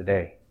 hours a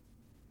day.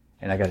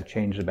 And I got to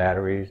change the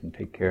batteries and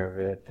take care of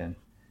it. And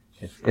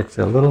it's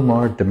a little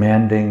more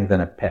demanding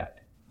than a pet.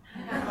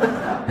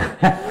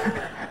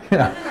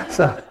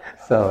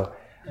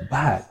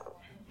 But,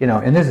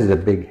 and this is a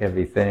big,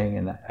 heavy thing,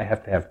 and I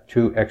have to have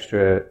 2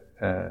 extra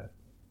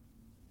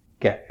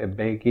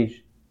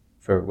baggage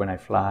for when I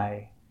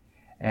fly.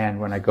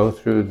 And when I go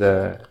through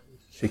the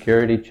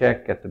security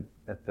check at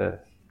the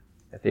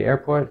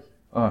airport,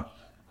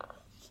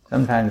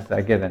 sometimes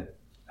I get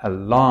a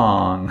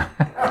long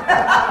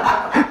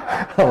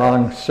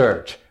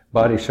search,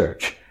 body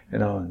search,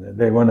 and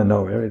they want to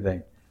know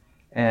everything,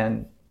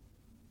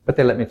 but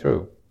they let me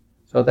through.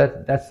 So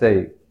that's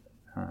a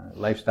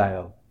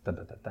lifestyle.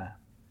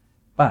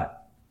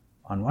 But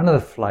on one of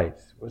the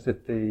flights, was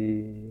it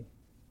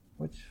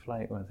which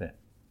flight was it?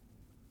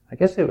 I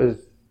guess it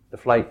was the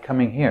flight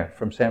coming here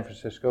from San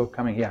Francisco,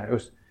 it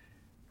was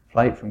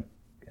flight from,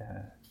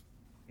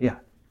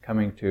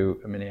 coming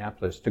to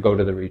Minneapolis to go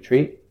to the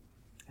retreat.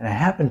 And I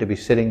happened to be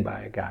sitting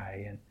by a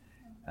guy, and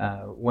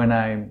when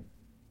I'm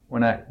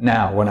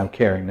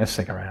carrying this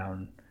thing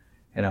around,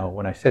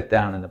 when I sit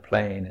down in the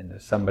plane and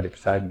there's somebody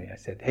beside me, I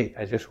said, "Hey,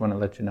 I just want to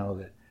let you know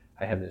that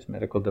I have this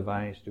medical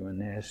device doing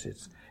this.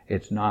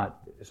 It's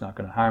not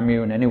going to harm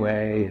you in any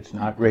way. It's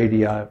not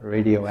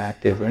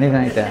radioactive or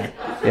anything like that.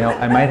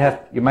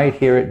 You might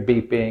hear it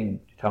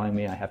beeping, telling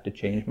me I have to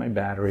change my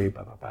battery,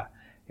 blah blah blah.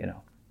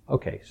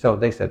 Okay." So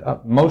they said,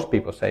 most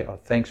people say, "Oh,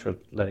 thanks for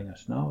letting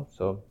us know."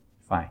 So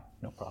fine,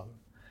 no problem.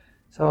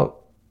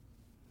 So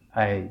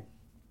I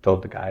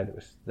told the guy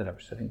that I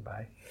was sitting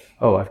by,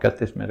 "Oh, I've got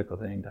this medical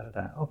thing, da da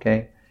da."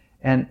 Okay,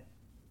 and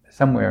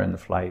somewhere in the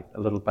flight, a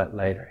little bit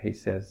later, he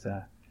says,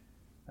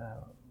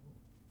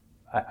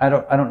 I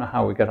don't know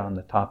how we got on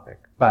the topic,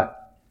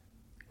 but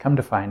come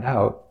to find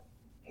out,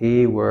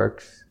 he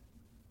works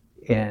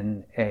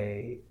in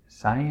a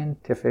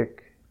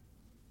scientific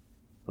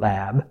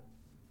lab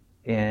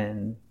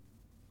in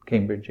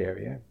Cambridge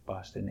area,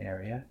 Boston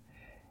area.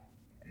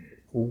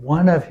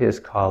 One of his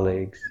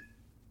colleagues,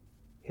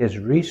 his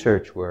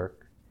research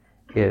work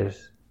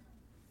is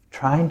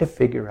trying to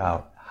figure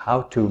out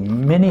how to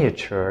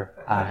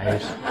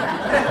miniaturize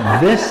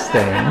this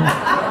thing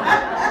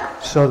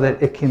so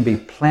that it can be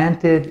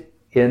planted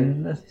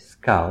in the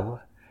skull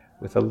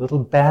with a little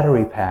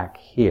battery pack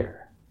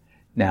here.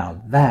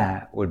 Now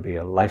that would be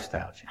a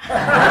lifestyle change.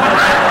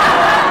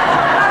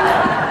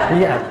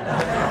 Yeah.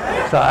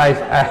 So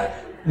I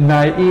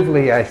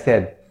naively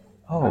said,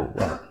 "Oh,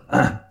 well,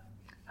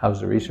 how's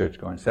the research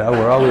going?" He said, "Oh,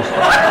 we're always..."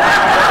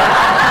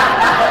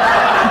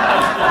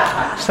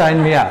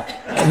 Sign me up.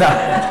 No.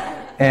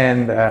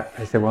 And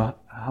I said, "Well,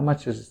 how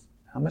much does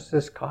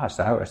this cost?"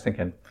 I was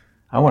thinking,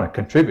 I want to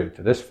contribute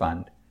to this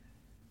fund.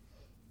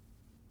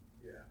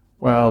 Yeah.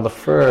 Well, the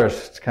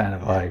first kind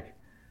of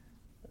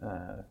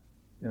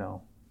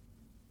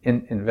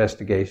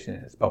investigation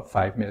is about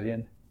 $5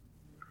 million,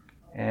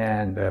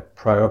 and a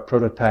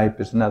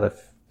prototype is another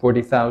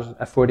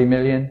 $40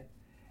 million,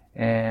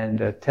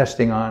 and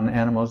testing on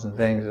animals and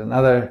things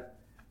another,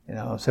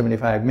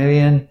 $75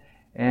 million,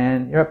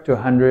 and you're up to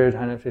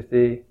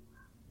 $150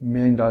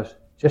 million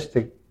just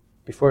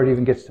before it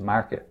even gets to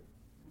market.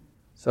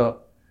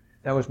 So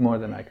that was more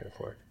than I could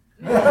afford.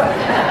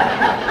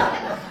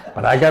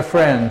 But I got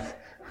friends,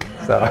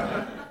 so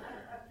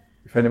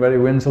if anybody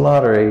wins the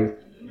lottery.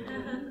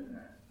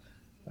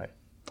 Right.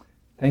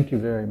 Thank you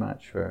very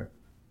much for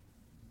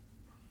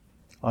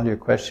all your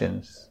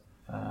questions.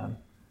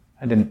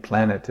 We didn't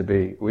plan it to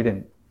be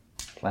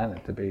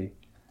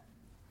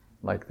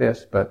like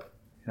this, but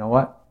you know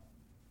what?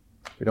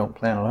 We don't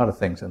plan a lot of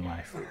things in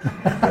life.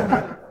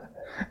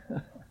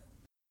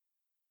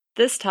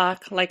 This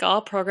talk, like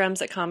all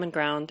programs at Common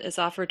Ground, is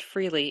offered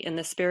freely in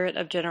the spirit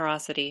of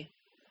generosity.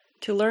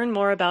 To learn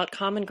more about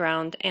Common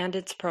Ground and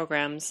its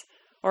programs,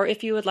 or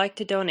if you would like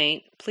to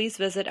donate, please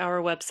visit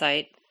our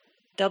website,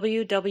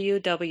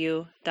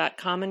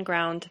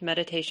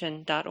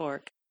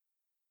 www.commongroundmeditation.org.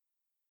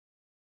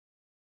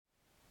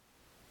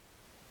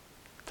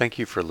 Thank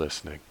you for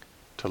listening.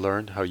 To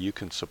learn how you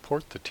can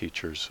support the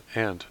teachers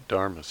and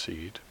Dharma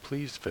Seed,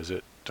 please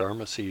visit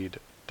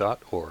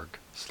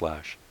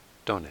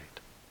dharmaseed.org/donate.